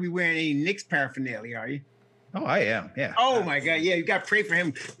 You're not going to be wearing any Knicks paraphernalia, are you? Oh, I am. Yeah. Oh my God. Yeah. You got to pray for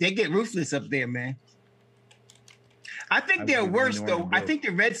him. They get ruthless up there, man. I think they're worse, though. I think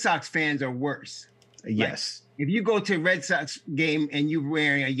the Red Sox fans are worse. Yes. If you go to a Red Sox game and you're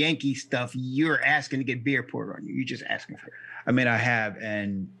wearing a Yankee stuff, you're asking to get beer poured on you. You're just asking for it. I mean, I have,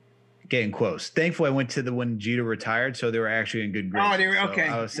 and getting close. Thankfully, I went to the when Jeter retired, so they were actually in good grace. Oh, they were okay.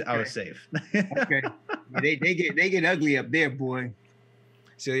 So I was safe. Okay. They get ugly up there, boy.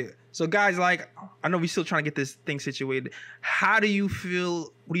 So guys, I know we're still trying to get this thing situated. How do you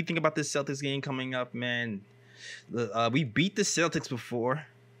feel? What do you think about this Celtics game coming up, man? We beat the Celtics before,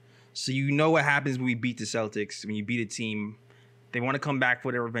 so you know what happens when we beat the Celtics. When you beat a team, they want to come back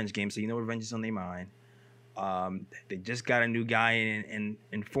for their revenge game, so you know revenge is on their mind. They just got a new guy in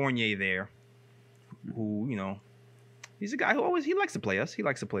Fournier there, who he's a guy who he likes to play us. He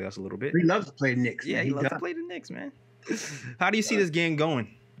likes to play us a little bit. He loves to play the Knicks. Yeah, he loves to play the Knicks, man. How do you see this game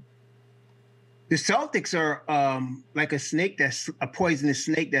going? The Celtics are like a poisonous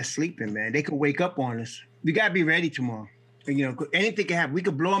snake that's sleeping, man. They could wake up on us. We got to be ready tomorrow. Anything can happen. We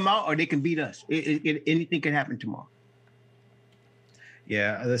could blow them out or they can beat us. Anything can happen tomorrow.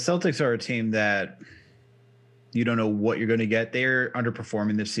 Yeah, the Celtics are a team that you don't know what you're going to get. They're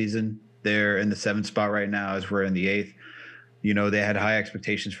underperforming this season. They're in the 7th spot right now as we're in the 8th. They had high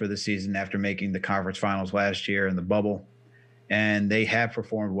expectations for the season after making the conference finals last year in the bubble. And they have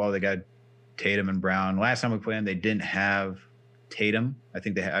performed well. They got Tatum and Brown. Last time we played them, they didn't have Tatum. I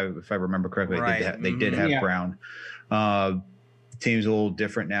think if I remember correctly, right. they did have Brown. Team's a little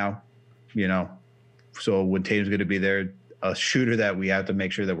different now, So when Tatum's going to be there, a shooter that we have to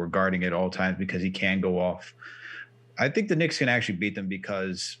make sure that we're guarding at all times because he can go off. I think the Knicks can actually beat them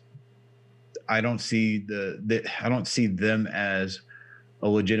because I don't see I don't see them as a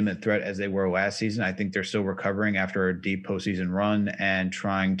legitimate threat as they were last season. I think they're still recovering after a deep postseason run and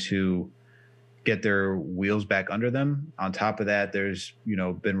trying to get their wheels back under them. On top of that, there's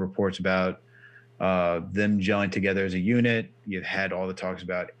been reports about them gelling together as a unit. You've had all the talks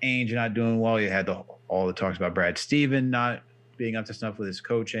about Ainge not doing well. You had all the talks about Brad Stevens not being up to snuff with his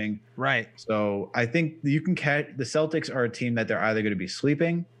coaching. Right. So I think you can catch the Celtics are a team that they're either going to be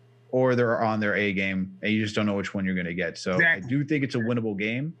sleeping or they're on their A game, and you just don't know which one you're going to get. So exactly. I do think it's a winnable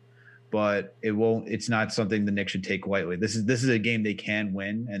game, but it's not something the Knicks should take lightly. This is a game they can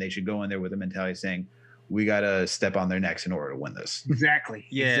win, and they should go in there with a mentality saying, we got to step on their necks in order to win this. Exactly.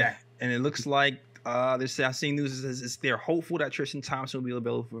 Yeah. Exactly. And it looks like I've seen news is they're hopeful that Tristan Thompson will be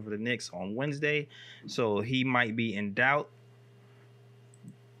available for the Knicks on Wednesday. So he might be in doubt.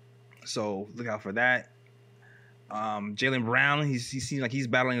 So look out for that. Jaylen Brown, he seems like he's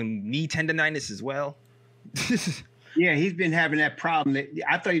battling knee tendonitis as well. Yeah, he's been having that problem.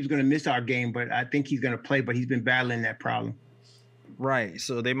 I thought he was going to miss our game, but I think he's going to play. But he's been battling that problem. Right.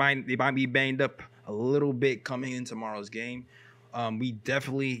 So they might be banged up a little bit coming in tomorrow's game. We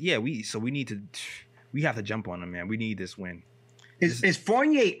definitely, we have to jump on them, man. We need this win. Is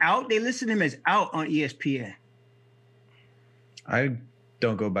Fournier out? They listed him as out on ESPN. I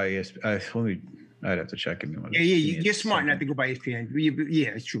don't go by ESPN. I'd have to check him. Yeah, you're smart not to go by ESPN. Yeah,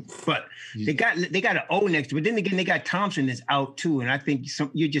 it's true. But they got an O next, but then again, they got Thompson is out too, and I think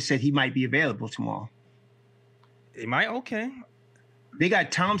you just said he might be available tomorrow. He might. Okay. They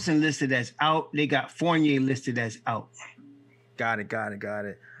got Thompson listed as out. They got Fournier listed as out. Got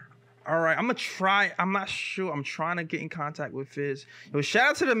it. All right, I'm gonna try. I'm not sure. I'm trying to get in contact with Fizz. Yo, shout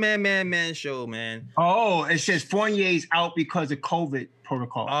out to the Man show, man. Oh, it says Fournier's out because of COVID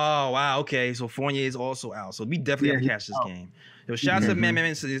protocol. Oh, wow. Okay, so Fournier is also out. So we definitely have to catch this game. Yo, shout out to the Man.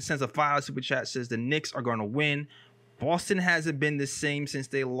 It sends a $5 super chat. Says the Knicks are gonna win. Boston hasn't been the same since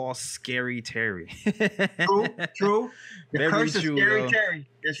they lost Scary Terry. True. The Very curse true, of Scary yo. Terry.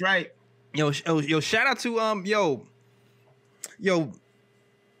 That's right. Yo, shout out to yo.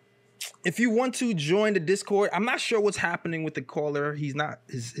 If you want to join the Discord, I'm not sure what's happening with the caller. He's not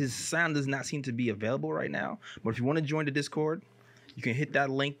his sound does not seem to be available right now. But if you want to join the Discord, you can hit that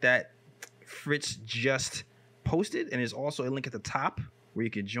link that Fritz just posted, and there's also a link at the top where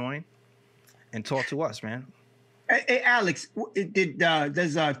you can join and talk to us, man. Hey, Alex,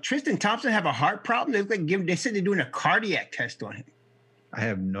 does Tristan Thompson have a heart problem? They said they're doing a cardiac test on him. I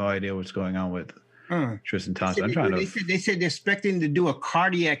have no idea what's going on with Tristan Thompson. They said they're expecting to do a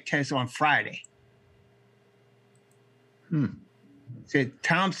cardiac test on Friday. Said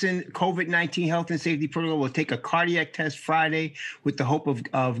Thompson COVID-19 health and safety protocol will take a cardiac test Friday with the hope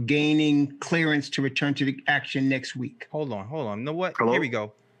of gaining clearance to return to the action next week. Hold on. You know what? Hello? Here we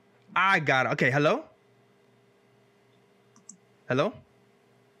go. I got it. Okay, hello? Hello?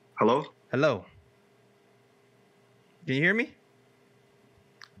 Can you hear me?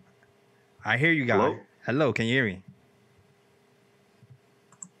 I hear you guys. Hello, can you hear me?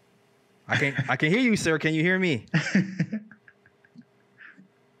 I can hear you, sir. Can you hear me?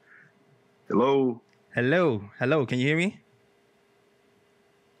 Hello. Can you hear me?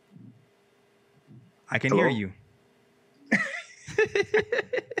 I can hear you.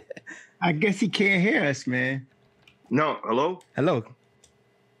 I guess he can't hear us, man. No. Hello.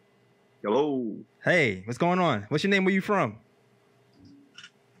 Hey, what's going on? What's your name? Where you from?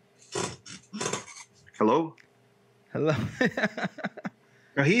 Hello.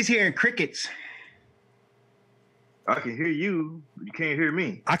 Oh, he's hearing crickets. I can hear you. But you can't hear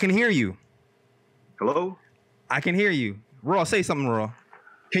me. I can hear you. Hello. I can hear you. Raw, say something, Raw.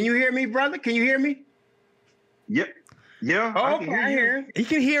 Can you hear me, brother? Can you hear me? Yep. Yeah. Oh, I okay, can hear I you. hear him. He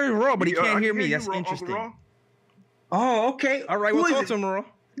can hear Raw, but he I can't can hear me. you, That's Uncle interesting. Ron. Oh, okay. All right, we'll talk to him, Raw.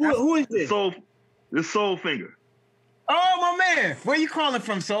 Who is this? This Soul Finger. Oh, my man. Where you calling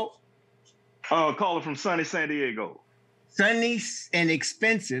from, Soul? Calling from sunny San Diego. Sunny and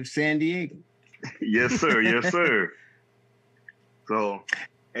expensive San Diego. Yes, sir. So,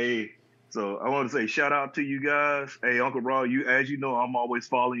 so I want to say shout out to you guys. Hey, Uncle Raw, as you know, I'm always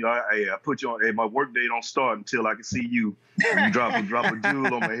following you. I put you on. Hey, my work day don't start until I can see you. You drop a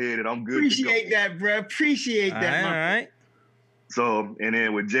jewel on my head, and I'm good. Appreciate that, bro. Appreciate that. All right. So, and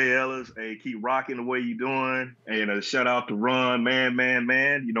then with Jay Ellis, hey, keep rocking the way you doing. And a shout out to Ron,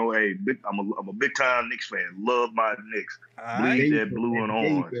 man. You know, hey, I'm a big time Knicks fan. Love my Knicks. Bleed that blue and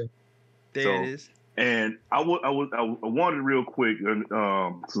orange. There it is. And I wanted real quick,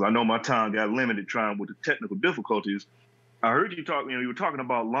 because I know my time got limited trying with the technical difficulties. I heard you talk. You were talking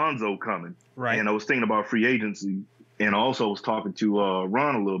about Lonzo coming, Right. And I was thinking about free agency, and I also was talking to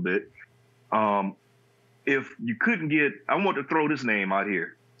Ron a little bit. If you couldn't get, I want to throw this name out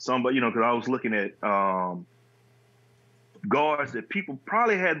here. Somebody, because I was looking at guards that people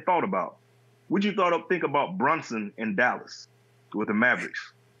probably hadn't thought about. Would you think about Brunson in Dallas with the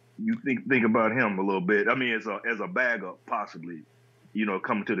Mavericks? You think about him a little bit. I mean, as a backup, possibly,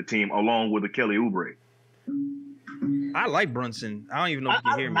 coming to the team along with a Kelly Oubre. I like Brunson. I don't even know if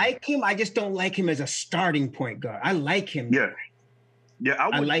you can hear me. I like him. I just don't like him as a starting point guard. I like him. Yeah.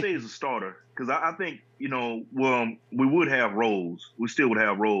 I wouldn't say as a starter because I think we would have roles. We still would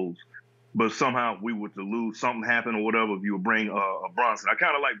have roles, but somehow we would to lose something happen or whatever. If you would bring a Brunson, I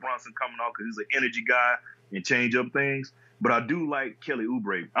kind of like Brunson coming off because he's an energy guy and change up things. But I do like Kelly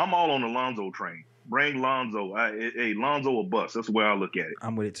Oubre. I'm all on the Lonzo train. Bring Lonzo. Hey, Lonzo a bust. That's the way I look at it.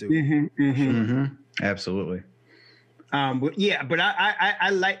 I'm with it too. Absolutely. But I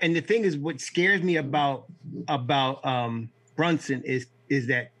like, and the thing is, what scares me about Brunson is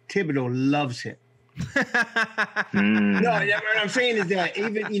that Thibodeau loves him. No, what I'm saying is that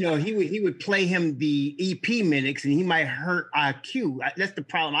even he would play him the EP minutes and he might hurt IQ. That's the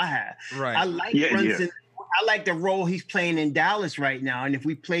problem I have. Right. I like Brunson. Yeah. I like the role he's playing in Dallas right now, and if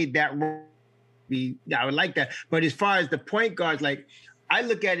we played that role, I would like that. But as far as the point guards, like I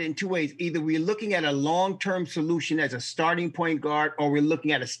look at it in two ways: either we're looking at a long-term solution as a starting point guard, or we're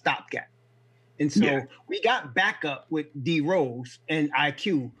looking at a stopgap. And so we got backup with D Rose and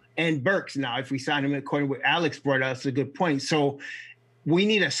IQ and Burks now. If we sign him according to what Alex brought us, a good point. So we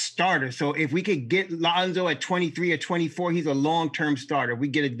need a starter. So if we could get Lonzo at 23 or 24, he's a long-term starter. If we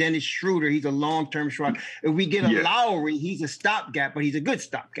get a Dennis Schroeder, he's a long-term starter. If we get a Lowry, he's a stopgap, but he's a good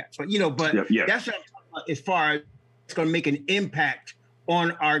stopgap. But that's what I'm talking about as far as it's going to make an impact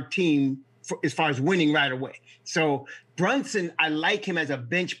on our team as far as winning right away. So Brunson, I like him as a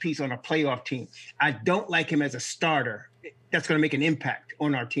bench piece on a playoff team. I don't like him as a starter. That's going to make an impact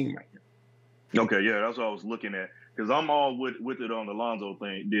on our team right now. Okay, yeah, that's what I was looking at. Because I'm all with it on the Lonzo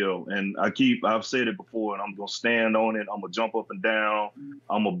deal. And I've said it before, and I'm going to stand on it. I'm going to jump up and down.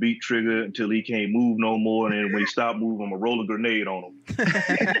 I'm going to beat Trigger until he can't move no more. And then when he stop moving, I'm going to roll a grenade on him.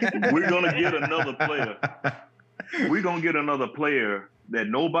 We're going to get another player. We're going to get another player that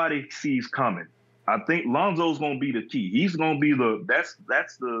nobody sees coming. I think Lonzo's going to be the key. He's going to be that's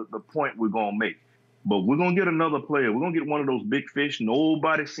the point we're going to make. But we're going to get another player. We're going to get one of those big fish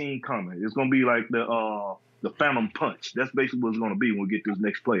nobody's seen coming. It's going to be like the Phantom Punch. That's basically what it's going to be when we get this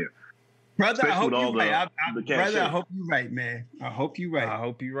next player. Brother, I hope you're right. I hope you're right, man. I hope you're right. I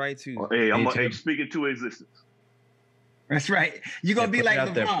hope you're right, too. Hey, I'm speaking to existence. That's right. You're going to be like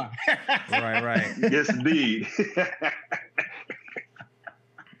LeBron. Right. Yes, indeed.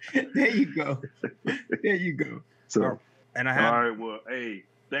 There you go. So, and all right, well, hey,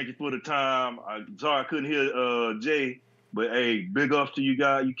 thank you for the time. I'm sorry I couldn't hear Jay. But, hey, big ups to you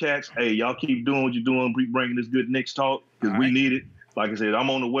guys, you cats. Hey, y'all keep doing what you're doing, bringing this good Knicks talk, because we need it. Like I said, I'm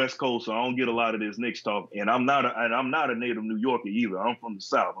on the West Coast, so I don't get a lot of this Knicks talk. And I'm not a native New Yorker either. I'm from the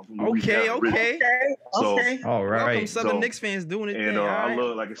South. I'm from okay. So, all right. Welcome, Southern Knicks fans doing it. And I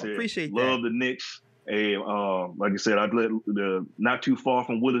love, like I said, love the Knicks. Hey, like I said, I lived not too far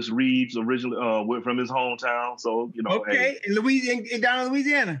from Willis Reed's originally from his hometown. So, Okay, hey. Down in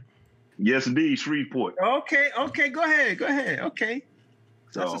Louisiana. Yes, indeed, Shreveport. Okay, go ahead. Okay.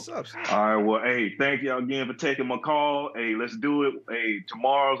 So, all right, well, hey, thank y'all again for taking my call. Hey, let's do it. Hey,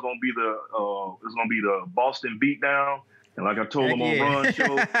 tomorrow's gonna be the Boston beatdown. And like I told him on Ron's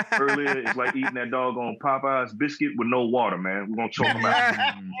show earlier, it's like eating that doggone Popeye's biscuit with no water, man. We're gonna choke them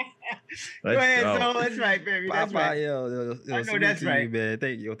out. Go ahead, so that's right, baby. That's right. Yo, I know that's right, man.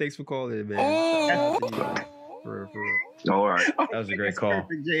 Thanks for calling, man. For real. All right. That was a great call.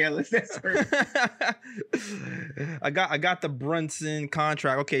 That's perfect. I got the Brunson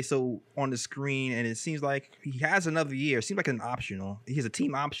contract. Okay, so on the screen, and it seems like he has another year. It seems like an optional. He has a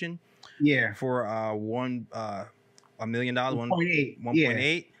team option. Yeah. For $1 million,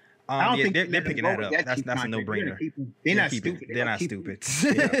 1.8. I don't think they're picking that up. That's a no-brainer. They're not stupid. They're not stupid.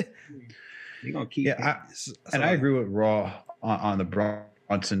 They're gonna keep. Yeah, I agree with Raw on the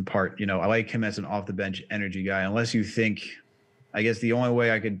Brunson part. I like him as an off-the-bench energy guy. Unless you think, I guess the only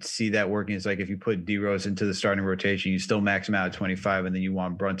way I could see that working is like if you put D Rose into the starting rotation, you still max him out at 25, and then you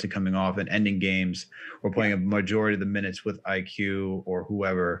want Brunson coming off and ending games or playing a majority of the minutes with IQ or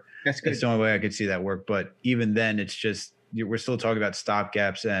whoever. That's good. It's the only way I could see that work. But even then, it's just we're still talking about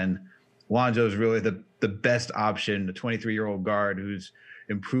stopgaps, and Lonzo is really the best option, the 23-year-old guard who's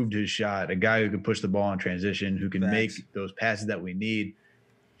improved his shot, a guy who can push the ball in transition, who can make those passes that we need.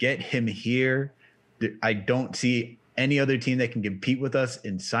 Get him here. I don't see any other team that can compete with us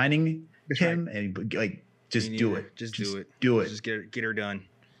in signing him. And just do it. Just do it. Do it. Just get her done.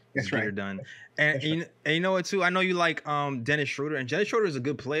 That's right. Get her done. And you know what too? I know you like Dennis Schroeder, and Dennis Schroeder is a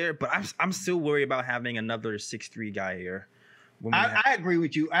good player, but I'm still worried about having another 6'3" guy here. I agree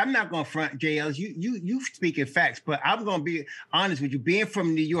with you. I'm not going to front JLs. You speaking facts, but I'm going to be honest with you. Being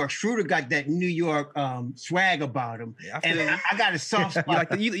from New York, Schroeder got that New York swag about him, and I got a soft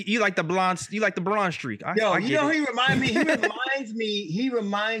spot. You like the blonde. You like the blonde streak. He reminds me. He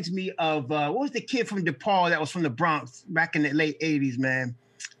reminds me of what was the kid from DePaul that was from the Bronx back in the late '80s, man.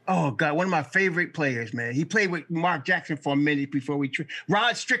 Oh God, one of my favorite players, man. He played with Mark Jackson for a minute before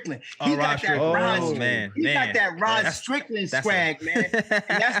Rod Strickland. He got that Rod Strickland swag, man. And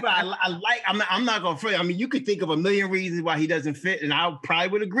that's what I like. I'm not gonna front. I mean, you could think of a million reasons why he doesn't fit, and I probably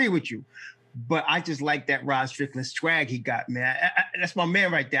would agree with you. But I just like that Rod Strickland swag he got, man. That's my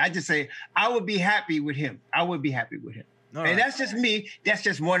man right there. I just say I would be happy with him. That's just me. That's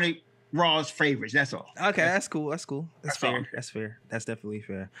just one of Raw's favorites. That's all. Okay, that's cool. That's fair. All. That's fair. That's definitely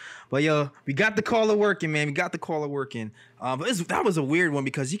fair. But we got the caller working, man. But that was a weird one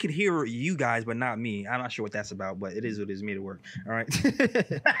because he could hear you guys, but not me. I'm not sure what that's about, but it is what it is. Made it work. All right.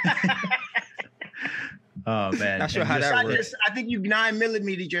 Oh man, not sure how that works. I think you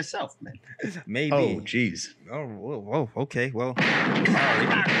 9mm yourself, man. Maybe. Oh geez. Oh, okay. Well,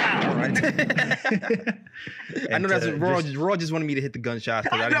 all right. I know that's Raw just wanted me to hit the gunshots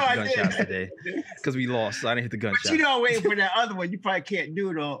because I didn't hit the gunshots today because we lost. So I didn't hit the gunshots. But you know, waiting for that other one. You probably can't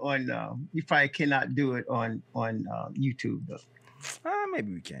do it on you probably cannot do it on YouTube though.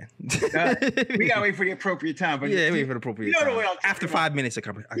 Maybe we can. We gotta wait for the appropriate time. But wait for the appropriate time. After 5 minutes, I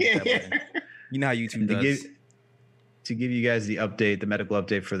can You know how YouTube does. To give you guys the update, the medical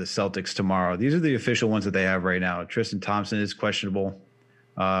update for the Celtics tomorrow. These are the official ones that they have right now. Tristan Thompson is questionable.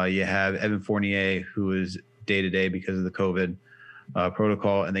 You have Evan Fournier, who is day-to-day because of the COVID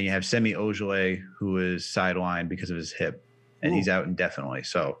protocol. And then you have Semi Ojeleye, who is sidelined because of his hip. And he's out indefinitely.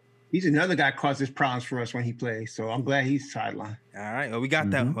 So he's another guy causes problems for us when he plays. So I'm glad he's sidelined. All right. Well, we got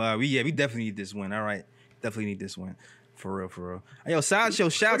that. We definitely need this win. All right. Definitely need this win. For real. Yo, Sideshow,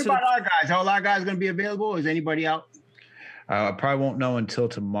 shout out to our guys. All our guys going to be available? Is anybody out? I probably won't know until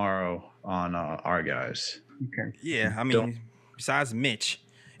tomorrow on our guys. Okay. Yeah, I mean, besides Mitch.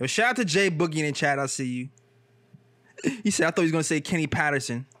 Yo, shout out to Jay Boogie in the chat. I see you. He said, I thought he was going to say Kenny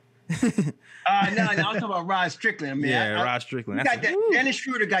Patterson. No, I'm talking about Rod Strickland. Man. Rod Strickland. Dennis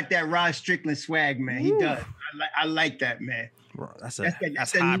Schroeder got that Rod Strickland swag, man. He does. I like that, man. Bro, that's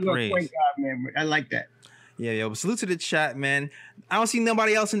high praise. Point guard, man. I like that. Yeah, yo, salute to the chat, man. I don't see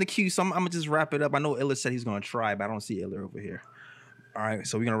nobody else in the queue, so I'm gonna just wrap it up. I know Iller said he's gonna try, but I don't see Iller over here. All right,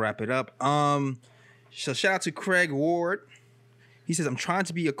 so we're gonna wrap it up. So shout out to Craig Ward. He says, I'm trying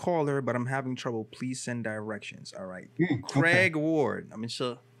to be a caller, but I'm having trouble. Please send directions. All right. Craig Ward.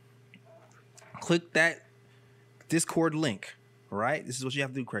 So click that Discord link. All right. This is what you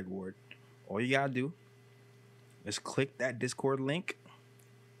have to do, Craig Ward. All you gotta do is click that Discord link.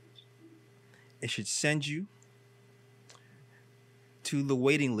 It should send you to the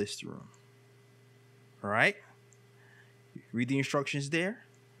waiting list room. All right? Read the instructions there.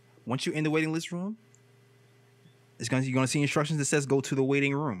 Once you're in the waiting list room, you're going to see instructions that says go to the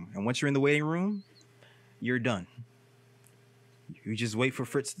waiting room. And once you're in the waiting room, you're done. You just wait for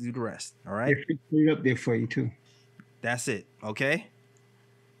Fritz to do the rest. All right? Fritz put it up there for you, too. That's it. Okay?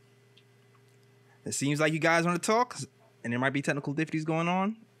 It seems like you guys want to talk, and there might be technical difficulties going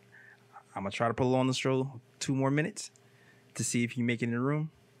on. I'm going to try to pull on the show 2 more minutes to see if you make it in the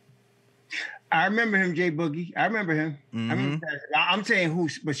room. I remember him, Jay Boogie. I remember him. Mm-hmm. I'm saying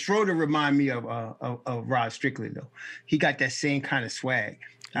but Schroeder remind me of Rod Strickland, though. He got that same kind of swag.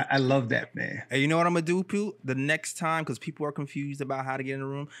 I love that, man. Hey, you know what I'm going to do, Pooh? The next time, because people are confused about how to get in the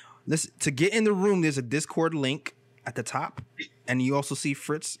room. Listen, to get in the room, there's a Discord link at the top. And you also see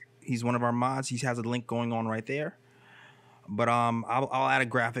Fritz. He's one of our mods. He has a link going on right there. But I'll add a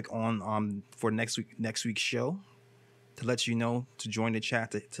graphic on for next week's show to let you know to join the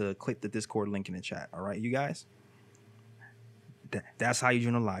chat to click the Discord link in the chat. All right, you guys. That's how you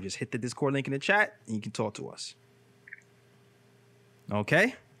join the live. Just hit the Discord link in the chat and you can talk to us.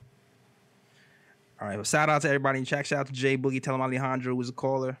 Okay. All right. Well, shout out to everybody in chat. Shout out to Jay Boogie. Tell him Alejandro was a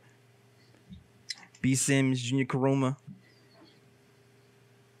caller. B Sims, Junior Karuma,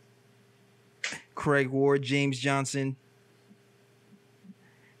 Craig Ward, James Johnson,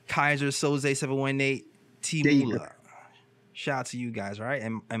 Kaiser Soze 718, T Mula. Shout out to you guys, all right?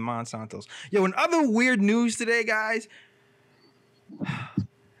 And Monsantos. Yo, in other weird news today, guys,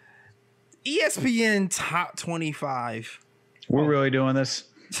 ESPN Top 25. We're really doing this?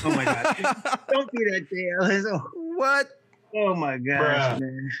 Oh my God. Don't do that, Dale. What? Oh my gosh,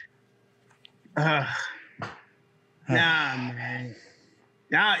 man. Nah, man.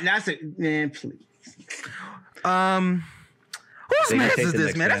 Nah, that's it, man, please. Whose man's is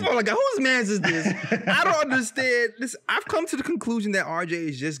this, man? That's all I got. Whose man's is this? I don't understand this. I've come to the conclusion that RJ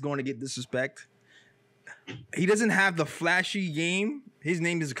is just going to get disrespect. He doesn't have the flashy game. His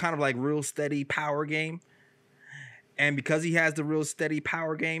name is kind of like real steady power game. And because he has the real steady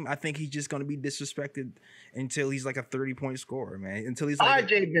power game, I think he's just going to be disrespected until he's like a 30-point scorer, man. Until he's like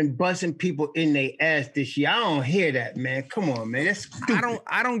RJ been busting people in their ass this year. I don't hear that, man. Come on, man. That's stupid.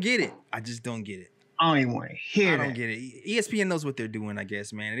 I don't get it. I just don't get it. I don't even want to hear that. I don't get it. ESPN knows what they're doing, I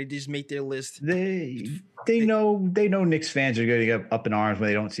guess, man. They just make their list. They know Knicks fans are going to get up in arms when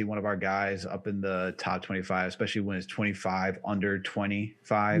they don't see one of our guys up in the top 25, especially when it's 25 under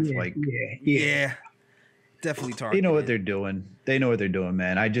 25. Yeah. Definitely targeted. They know what they're doing. They know what they're doing,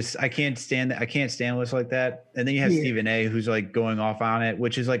 man. I can't stand that. I can't stand lists like that. And then you have Stephen A, who's like going off on it,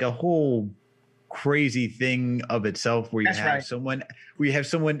 which is like a whole crazy thing of itself where you have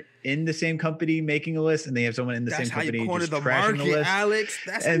someone in the same company making a list and they have someone in the same company just trashing the list. Alex.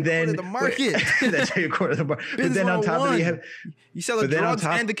 That's how you corner the market. That's how you corner the market. But then on top of it, you sell the drugs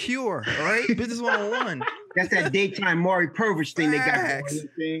and the cure, all right? Business 101. That's that daytime Maury Povich thing they got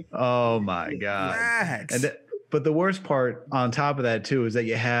going. Oh my God. But the worst part on top of that, too, is that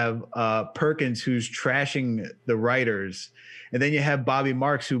you have Perkins, who's trashing the writers. And then you have Bobby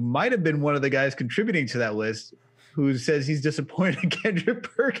Marks, who might have been one of the guys contributing to that list, who says he's disappointed in Kendrick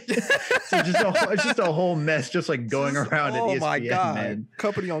Perkins. So it's just a whole mess, just like going around at ESPN. Oh my God, man.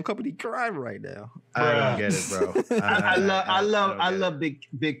 Company on company crime right now. I don't get it, bro. I love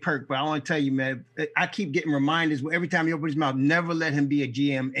Big Perk, but I want to tell you, man, I keep getting reminders every time he opens his mouth. Never let him be a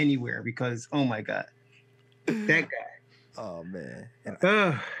GM anywhere because, oh my God, that guy. Oh man.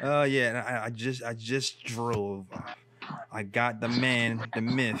 Yeah. And I just drove. I got the man, the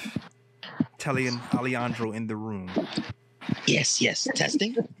myth. Alejandro in the room. Yes.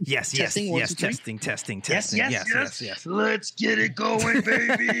 Testing. Yes. Testing. Testing. Yes. Let's get it going,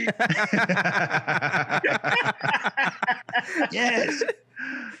 baby. Yes.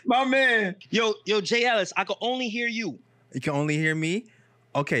 My man. Yo, Jay Ellis, I can only hear you. You can only hear me?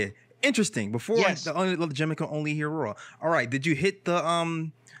 Okay. Interesting. Before the gentleman can only hear Raw. All right. Did you hit the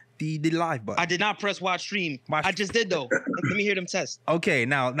live button? I did not press watch stream. I just did though. Let me hear them test. Okay,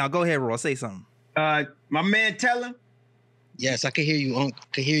 now go ahead, Raw. Say something. My man, tell him. Yes, I can hear you. I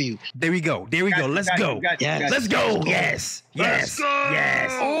can hear you. There we go. Let's go. Let's go. Yes.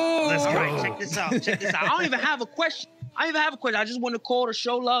 Oh, let's go. Right, check this out. I don't even have a question. I just want to call to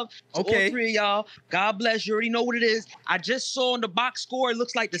show love to all three of y'all. God bless. You already know what it is. I just saw in the box score, it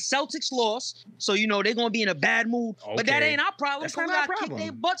looks like the Celtics lost. So, they're going to be in a bad mood. Okay. But that ain't our problem. That's not our problem. Kick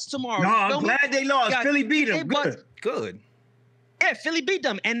their butts tomorrow. No, I'm glad they lost. Philly beat them. Good. Yeah, Philly beat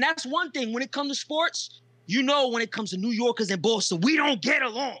them. And that's one thing. When it comes to sports, when it comes to New Yorkers and Boston, we don't get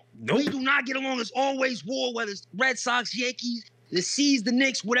along. Nope. We do not get along. There's always war, whether it's Red Sox, Yankees, the C's, the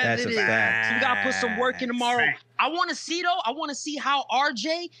Knicks, whatever it is. So we got to put some work in tomorrow. I want to see how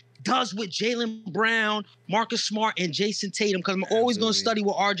RJ does with Jaylen Brown, Marcus Smart, and Jason Tatum, because I'm always going to study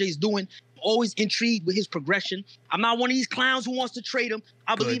what RJ's doing. I'm always intrigued with his progression. I'm not one of these clowns who wants to trade him.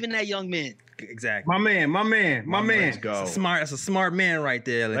 I believe in that young man. Exactly. My man. Let's go. That's a smart man right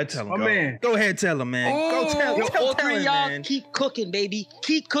there. Let's tell him. My man. Go ahead, tell him, man. Go tell him. All three of y'all man. Keep cooking, baby.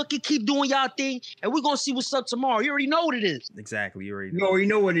 Keep cooking. Keep doing y'all thing. And we're going to see what's up tomorrow. You already know what it is. Exactly. You already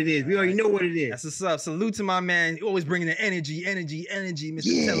know what it is. We already know what it is. That's what's up. Salute to my man. Always bringing the energy,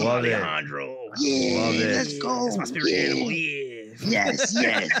 Mr. Tell Alejandro. Yeah. Let's go. That's my spirit animal. Yes.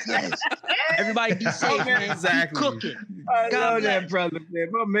 Everybody be safe, man. Exactly. Keep cooking. I love that, brother,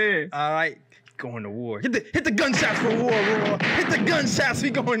 man. My man. All right. Going to war. Hit the gunshots for war, Raw. Hit the gunshots.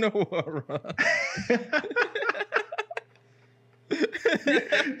 We going to war, Raw.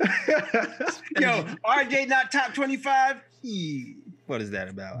 Yo, RJ not top 25? What is that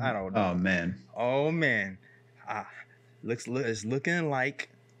about? I don't know. Oh man. It's looking like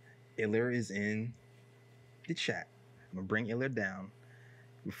Iller is in the chat. I'm gonna bring Iller down.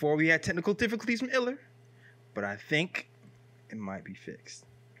 Before we had technical difficulties from Iller, but I think it might be fixed.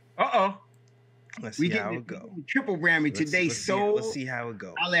 Let's see how it go. Triple Grammy today. Let's see how it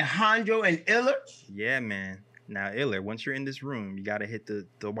go. Alejandro and Iller. Yeah, man. Now, Iller, once you're in this room, you gotta hit the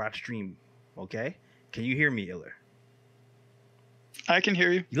watch stream. Okay? Can you hear me, Iller? I can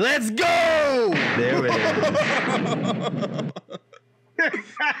hear you. Let's go! There it is.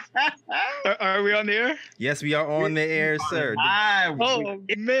 Are we on the air? Yes, we are on the air, sir. Oh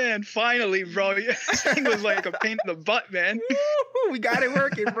man, finally, bro. It was like a pain in the butt, man. We got it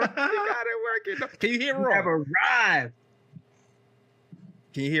working, bro. Can you hear Raw? We have arrived.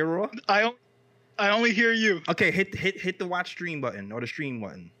 Can you hear Raw? I only hear you. Okay, hit the watch stream button or the stream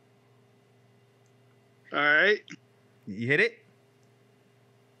button. All right. You hit it?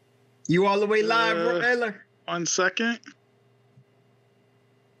 You all the way live, Iller? 1 second.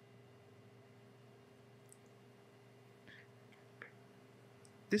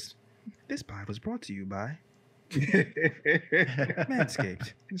 This pod was brought to you by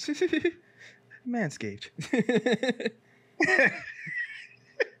Manscaped. Manscaped.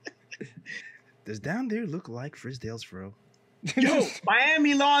 Does down there look like Frisdale's fro? Yo,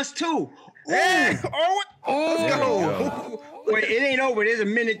 Miami lost too. Hey, let's go. Wait, it ain't over. There's a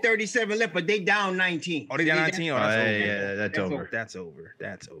minute 37 left, but they down 19. Oh, they down 19? Oh, that's over. Yeah,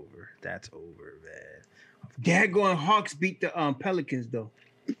 that's over. That's over, man. Daggone Hawks beat the Pelicans, though.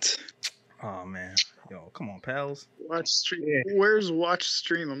 Oh, man. Yo, come on, pals. Watch stream. Yeah. Where's watch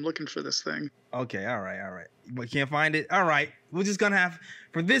stream? I'm looking for this thing. Okay, all right. But can't find it? All right. We're just going to have,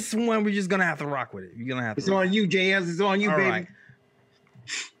 for this one, we're just going to have to rock with it. You're going to have to. It's on you, JS. It's on you, all baby. Right.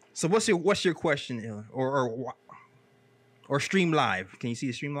 So what's your question, or stream live? Can you see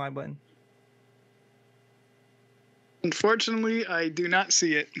the stream live button? Unfortunately, I do not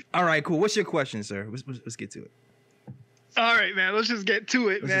see it. All right, cool. What's your question, sir? Let's get to it. All right, man. Let's just get to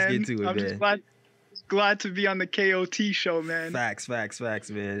it, man. Just get to it, I'm just glad glad to be on the KOT show, man. Facts,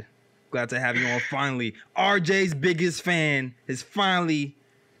 man. Glad to have you on finally. RJ's biggest fan has finally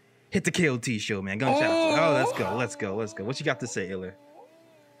hit the KOT show, man. Gunshot. Oh, let's go. What you got to say, Iller?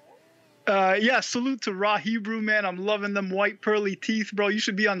 Yeah, salute to Raw Hebrew, man. I'm loving them white pearly teeth, bro. You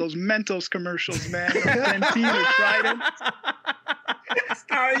should be on those Mentos commercials, man. Or Trident.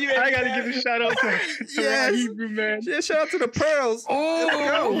 I gotta give a shout out to Raw Hebrew, man. Yeah, shout out to the pearls.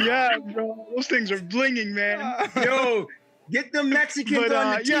 Yeah, bro. Those things are blinging, man. Yo, get the Mexicans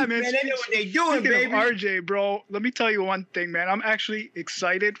on the teeth, man. They know what they doing, baby. RJ, bro, let me tell you one thing, man. I'm actually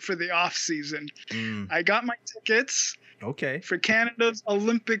excited for the off season. I got my tickets. Okay. For Canada's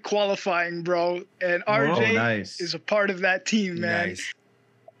Olympic qualifying, bro. And RJ is a part of that team, man. Nice.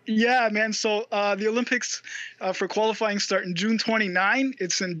 Yeah, man. So the Olympics for qualifying start in June 29.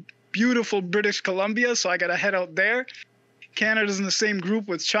 It's in beautiful British Columbia, so I got to head out there. Canada's in the same group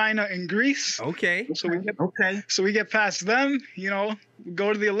with China and Greece. Okay. So we get past them,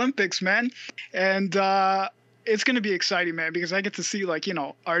 go to the Olympics, man. And it's going to be exciting, man, because I get to see,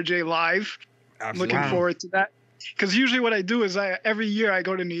 RJ live. Absolutely. Looking forward to that. Because usually what I do is every year I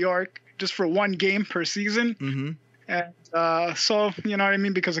go to New York just for one game per season. Mm-hmm. And so, you know what I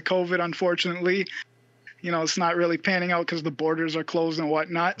mean? Because of COVID, unfortunately, it's not really panning out because the borders are closed and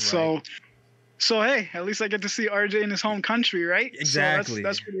whatnot. Right. So hey, at least I get to see RJ in his home country, right? Exactly. So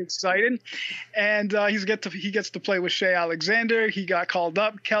that's pretty exciting. And he gets to play with Shea Alexander. He got called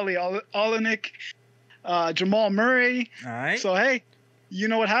up. Kelly Olynyk, Jamal Murray. All right. So hey, you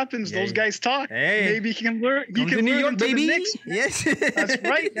know what happens? Those guys talk. Hey. Maybe he can learn. He can New learn York, into baby. the Knicks. Yes. That's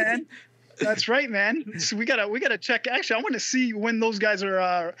right, man. That's right, man. So we gotta check. Actually, I want to see when those guys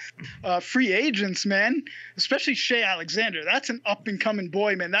are free agents, man. Especially Shea Alexander. That's an up and coming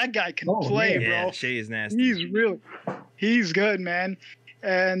boy, man. That guy can play, bro. Yeah, Shea is nasty. He's good, man.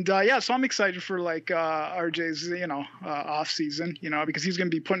 And so I'm excited for RJ's off season, because he's gonna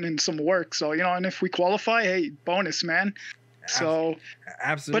be putting in some work. So and if we qualify, hey, bonus, man. So,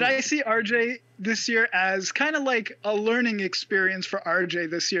 absolutely. But I see RJ this year as kind of like a learning experience for RJ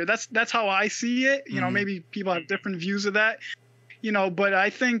this year. That's how I see it. Maybe people have different views of that. But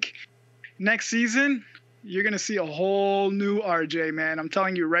I think next season you're gonna see a whole new RJ, man. I'm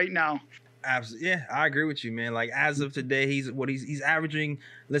telling you right now. Absolutely. Yeah, I agree with you, man. Like as of today, he's averaging.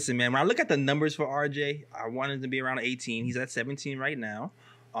 Listen, man, when I look at the numbers for RJ, I want him to be around 18. He's at 17 right now.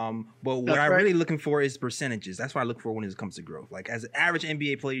 But what I'm really looking for is percentages. That's what I look for when it comes to growth. Like as an average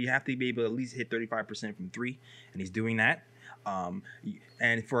NBA player, you have to be able to at least hit 35% from three, and he's doing that.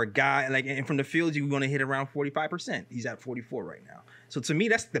 And for a guy and from the field, you want to hit around 45%. He's at 44 right now. So to me,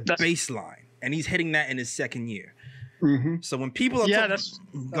 that's the baseline, and he's hitting that in his second year. Mm-hmm. So when people are that's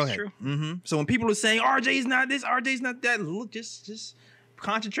true. Mm-hmm. So when people are saying RJ's not this, RJ's not that, look, just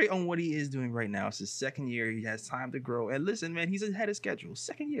concentrate on what he is doing right now. It's his second year. He has time to grow. And listen, man, he's ahead of schedule.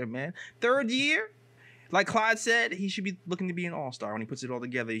 Second year, man. Third year, like Clyde said, he should be looking to be an all-star. When he puts it all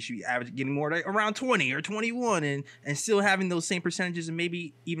together, he should be getting more like around 20 or 21 and still having those same percentages and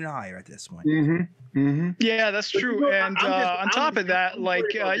maybe even higher at this point. Mm-hmm. Mm-hmm. Yeah, that's true. And on top of that,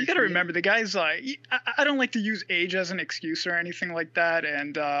 you got to remember the guy's I don't like to use age as an excuse or anything like that.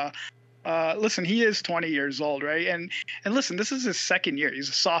 And listen, he is 20 years old, right? And listen, this is his second year. He's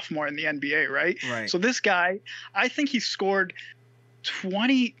a sophomore in the NBA, right? Right. So this guy, I think he scored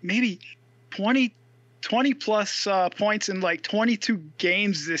 20 plus points in 22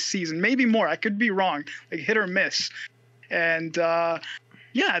 games this season, maybe more. I could be wrong, hit or miss. And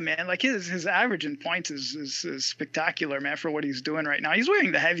yeah, man, his average in points is spectacular, man, for what he's doing right now. He's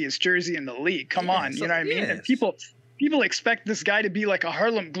wearing the heaviest jersey in the league. Come on, you know what I mean? Yes. And people expect this guy to be like a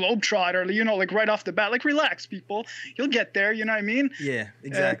Harlem Globetrotter, right off the bat. Relax, people. He'll get there, you know what I mean? Yeah,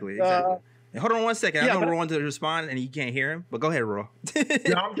 exactly. And hold on one second. I know Ro wanted to respond and you can't hear him, but go ahead, Ro.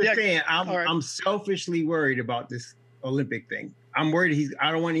 No, I'm just saying, I'm selfishly worried about this Olympic thing. I'm worried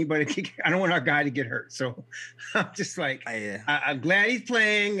I don't want our guy to get hurt. So I'm just I'm glad he's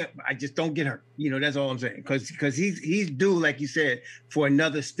playing. I just don't get hurt. That's all I'm saying. Because he's due, like you said, for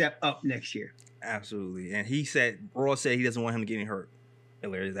another step up next year. Absolutely. And Roy said he doesn't want him getting hurt.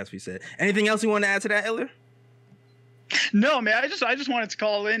 Iller, that's what he said. Anything else you want to add to that, Iller? No, man. I just wanted to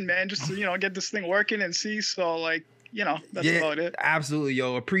call in, man, just to, get this thing working and see. So that's about it. Absolutely,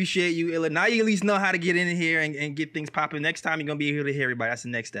 yo. Appreciate you, Iller. Now you at least know how to get in here and get things popping. Next time you're gonna be able to hear everybody. That's the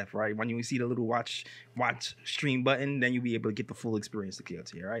next step, right? When you see the little watch stream button, then you'll be able to get the full experience of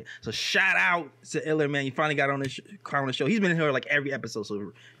KLT, all right? So shout out to Iller, man. You finally got on the show. He's been here every episode,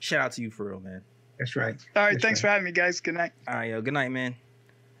 so shout out to you for real, man. That's right. All right, thanks for having me, guys. Good night. All right, yo. Good night, man.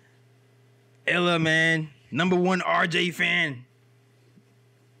 Iller, man. #1 RJ fan.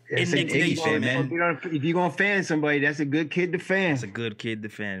 That's Knicks Nation, man. If you're gonna fan somebody, that's a good kid to fan. That's a good kid to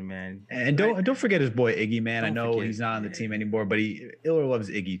fan, man. And don't forget his boy Iggy, man. I know he's not on the team anymore, but Iller loves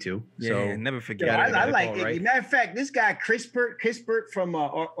Iggy too. So never forget. I like Iggy. Right? Matter of fact, this guy Crispert from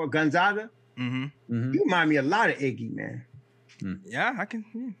or Gonzaga. Mm-hmm. You remind me a lot of Iggy, man. Yeah, I can.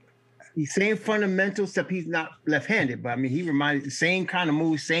 Yeah. He's same fundamentals, except he's not left-handed. But I mean, he reminds the same kind of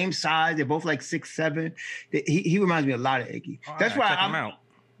moves, same size. They're both like 6'7". He reminds me a lot of Iggy. That's why I'm out.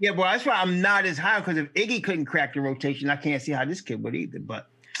 Yeah, well, that's why I'm not as high, because if Iggy couldn't crack the rotation, I can't see how this kid would either. But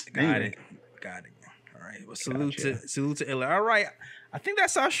got it. All right. Well, salute to Illa. All right. I think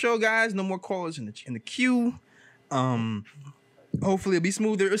that's our show, guys. No more callers in the queue. Hopefully it'll be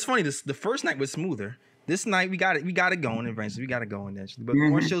smoother. It's funny. The first night was smoother. This night we got it going eventually. We got it going eventually. But the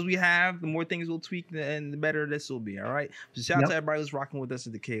more shows we have, the more things we'll tweak, and the better this will be. All right. So shout out to everybody who's rocking with us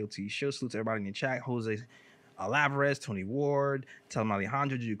at the KOT show. Salute to everybody in the chat. Jose Alvarez, Tony Ward, Telem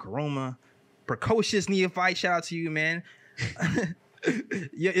Alejandro, Juju Caroma, Precocious Neophyte. Shout out to you, man.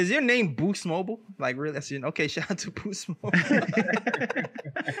 Is your name Boost Mobile? Like, really? That's your, okay. Shout out to Boost Mobile.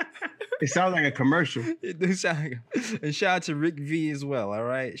 It sounds like a commercial. And shout out to Rick V as well. All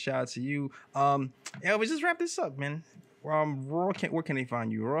right. Shout out to you. Yeah, we just wrap this up, man. Raw, where can they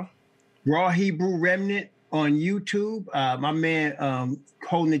find you, Raw? Raw Hebrew Remnant on YouTube. My man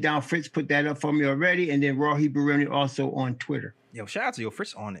Holding It Down Fritz put that up for me already. And then Raw Hebrew Remnant also on Twitter. Yo, shout out to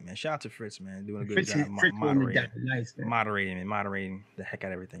Fritz on it, man. Shout out to Fritz, man. Doing a good job moderating. Nice, man. Moderating the heck out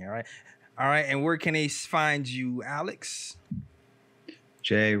of everything, all right? All right, and where can they find you, Alex?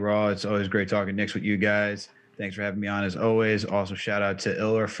 Jay, Raw, it's always great talking Knicks with you guys. Thanks for having me on as always. Also, shout out to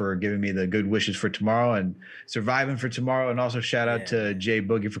Iller for giving me the good wishes for tomorrow and surviving for tomorrow. And also shout out to Jay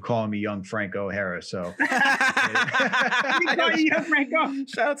Boogie for calling me Young Franco Harris. So Young Franco.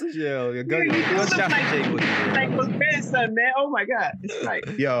 Shout out to Jay. Good shout out to Jay Boogie. Franco's grandson, man. Oh my God. It's right.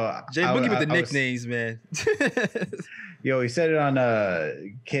 Yo, Jay Boogie with the nicknames, man. Yo, he said it on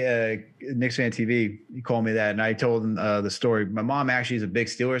Knicks Fan TV. He called me that, and I told him the story. My mom actually is a big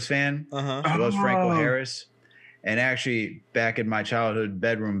Steelers fan. She loves Franco Harris. And actually, back in my childhood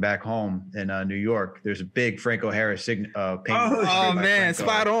bedroom back home in New York, there's a big Franco Harris painting. Oh man, Franco.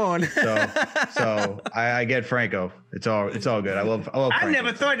 Spot on. So I get Franco. It's all good. I love Franco. I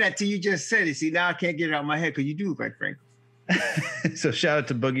never thought that till you just said it. See, now I can't get it out of my head because you do look like Franco. So shout out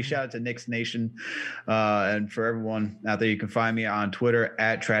to Boogie, shout out to Knicks Nation, and for everyone out there, you can find me on Twitter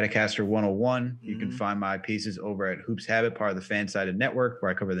at Stratocaster101. You can find my pieces over at Hoops Habit, part of the Fan-Sided Network,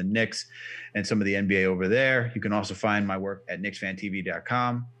 where I cover the Knicks and some of the NBA over there. You can also find my work at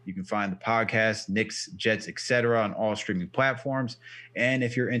KnicksFanTV.com. You can find the podcast, Knicks, Jets, etc. on all streaming platforms. And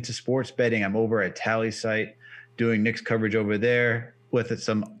if you're into sports betting, I'm over at Tally Site doing Knicks coverage over there, with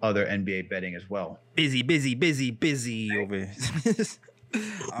some other NBA betting as well. Busy over here.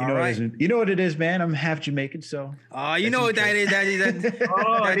 You know what it is, man. I'm half Jamaican, so. You know what that is.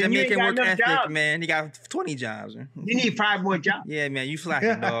 That Jamaican work ethic, man. You got 20 jobs. Man. You need 5 more jobs. Yeah, man. You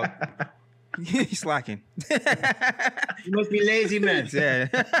slacking, dog. You slacking. You must be lazy, man. Yeah.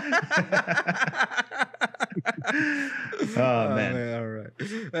 Oh man. All right.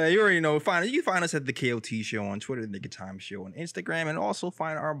 You already know. You can find us at the KOT Show on Twitter, the Nick of Time Show on Instagram, and also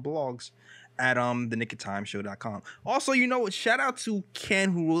find our blogs at thenicoftimeshow.com. Also, shout out to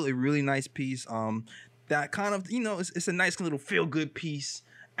Ken, who wrote a really nice piece. That kind of, it's a nice little feel good piece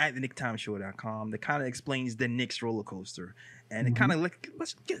at thenicoftimeshow.com that kind of explains the Knicks roller coaster, and it kind of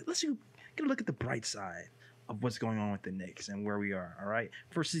let's get a look at the bright side of what's going on with the Knicks and where we are, all right,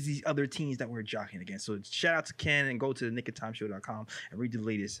 versus these other teams that we're jockeying against. So shout out to Ken, and go to thenicoftimeshow.com and read the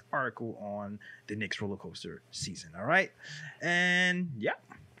latest article on the Knicks roller coaster season, all right? And yeah,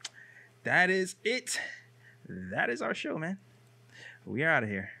 that is it. That is our show, man. We are out of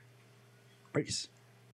here. Peace.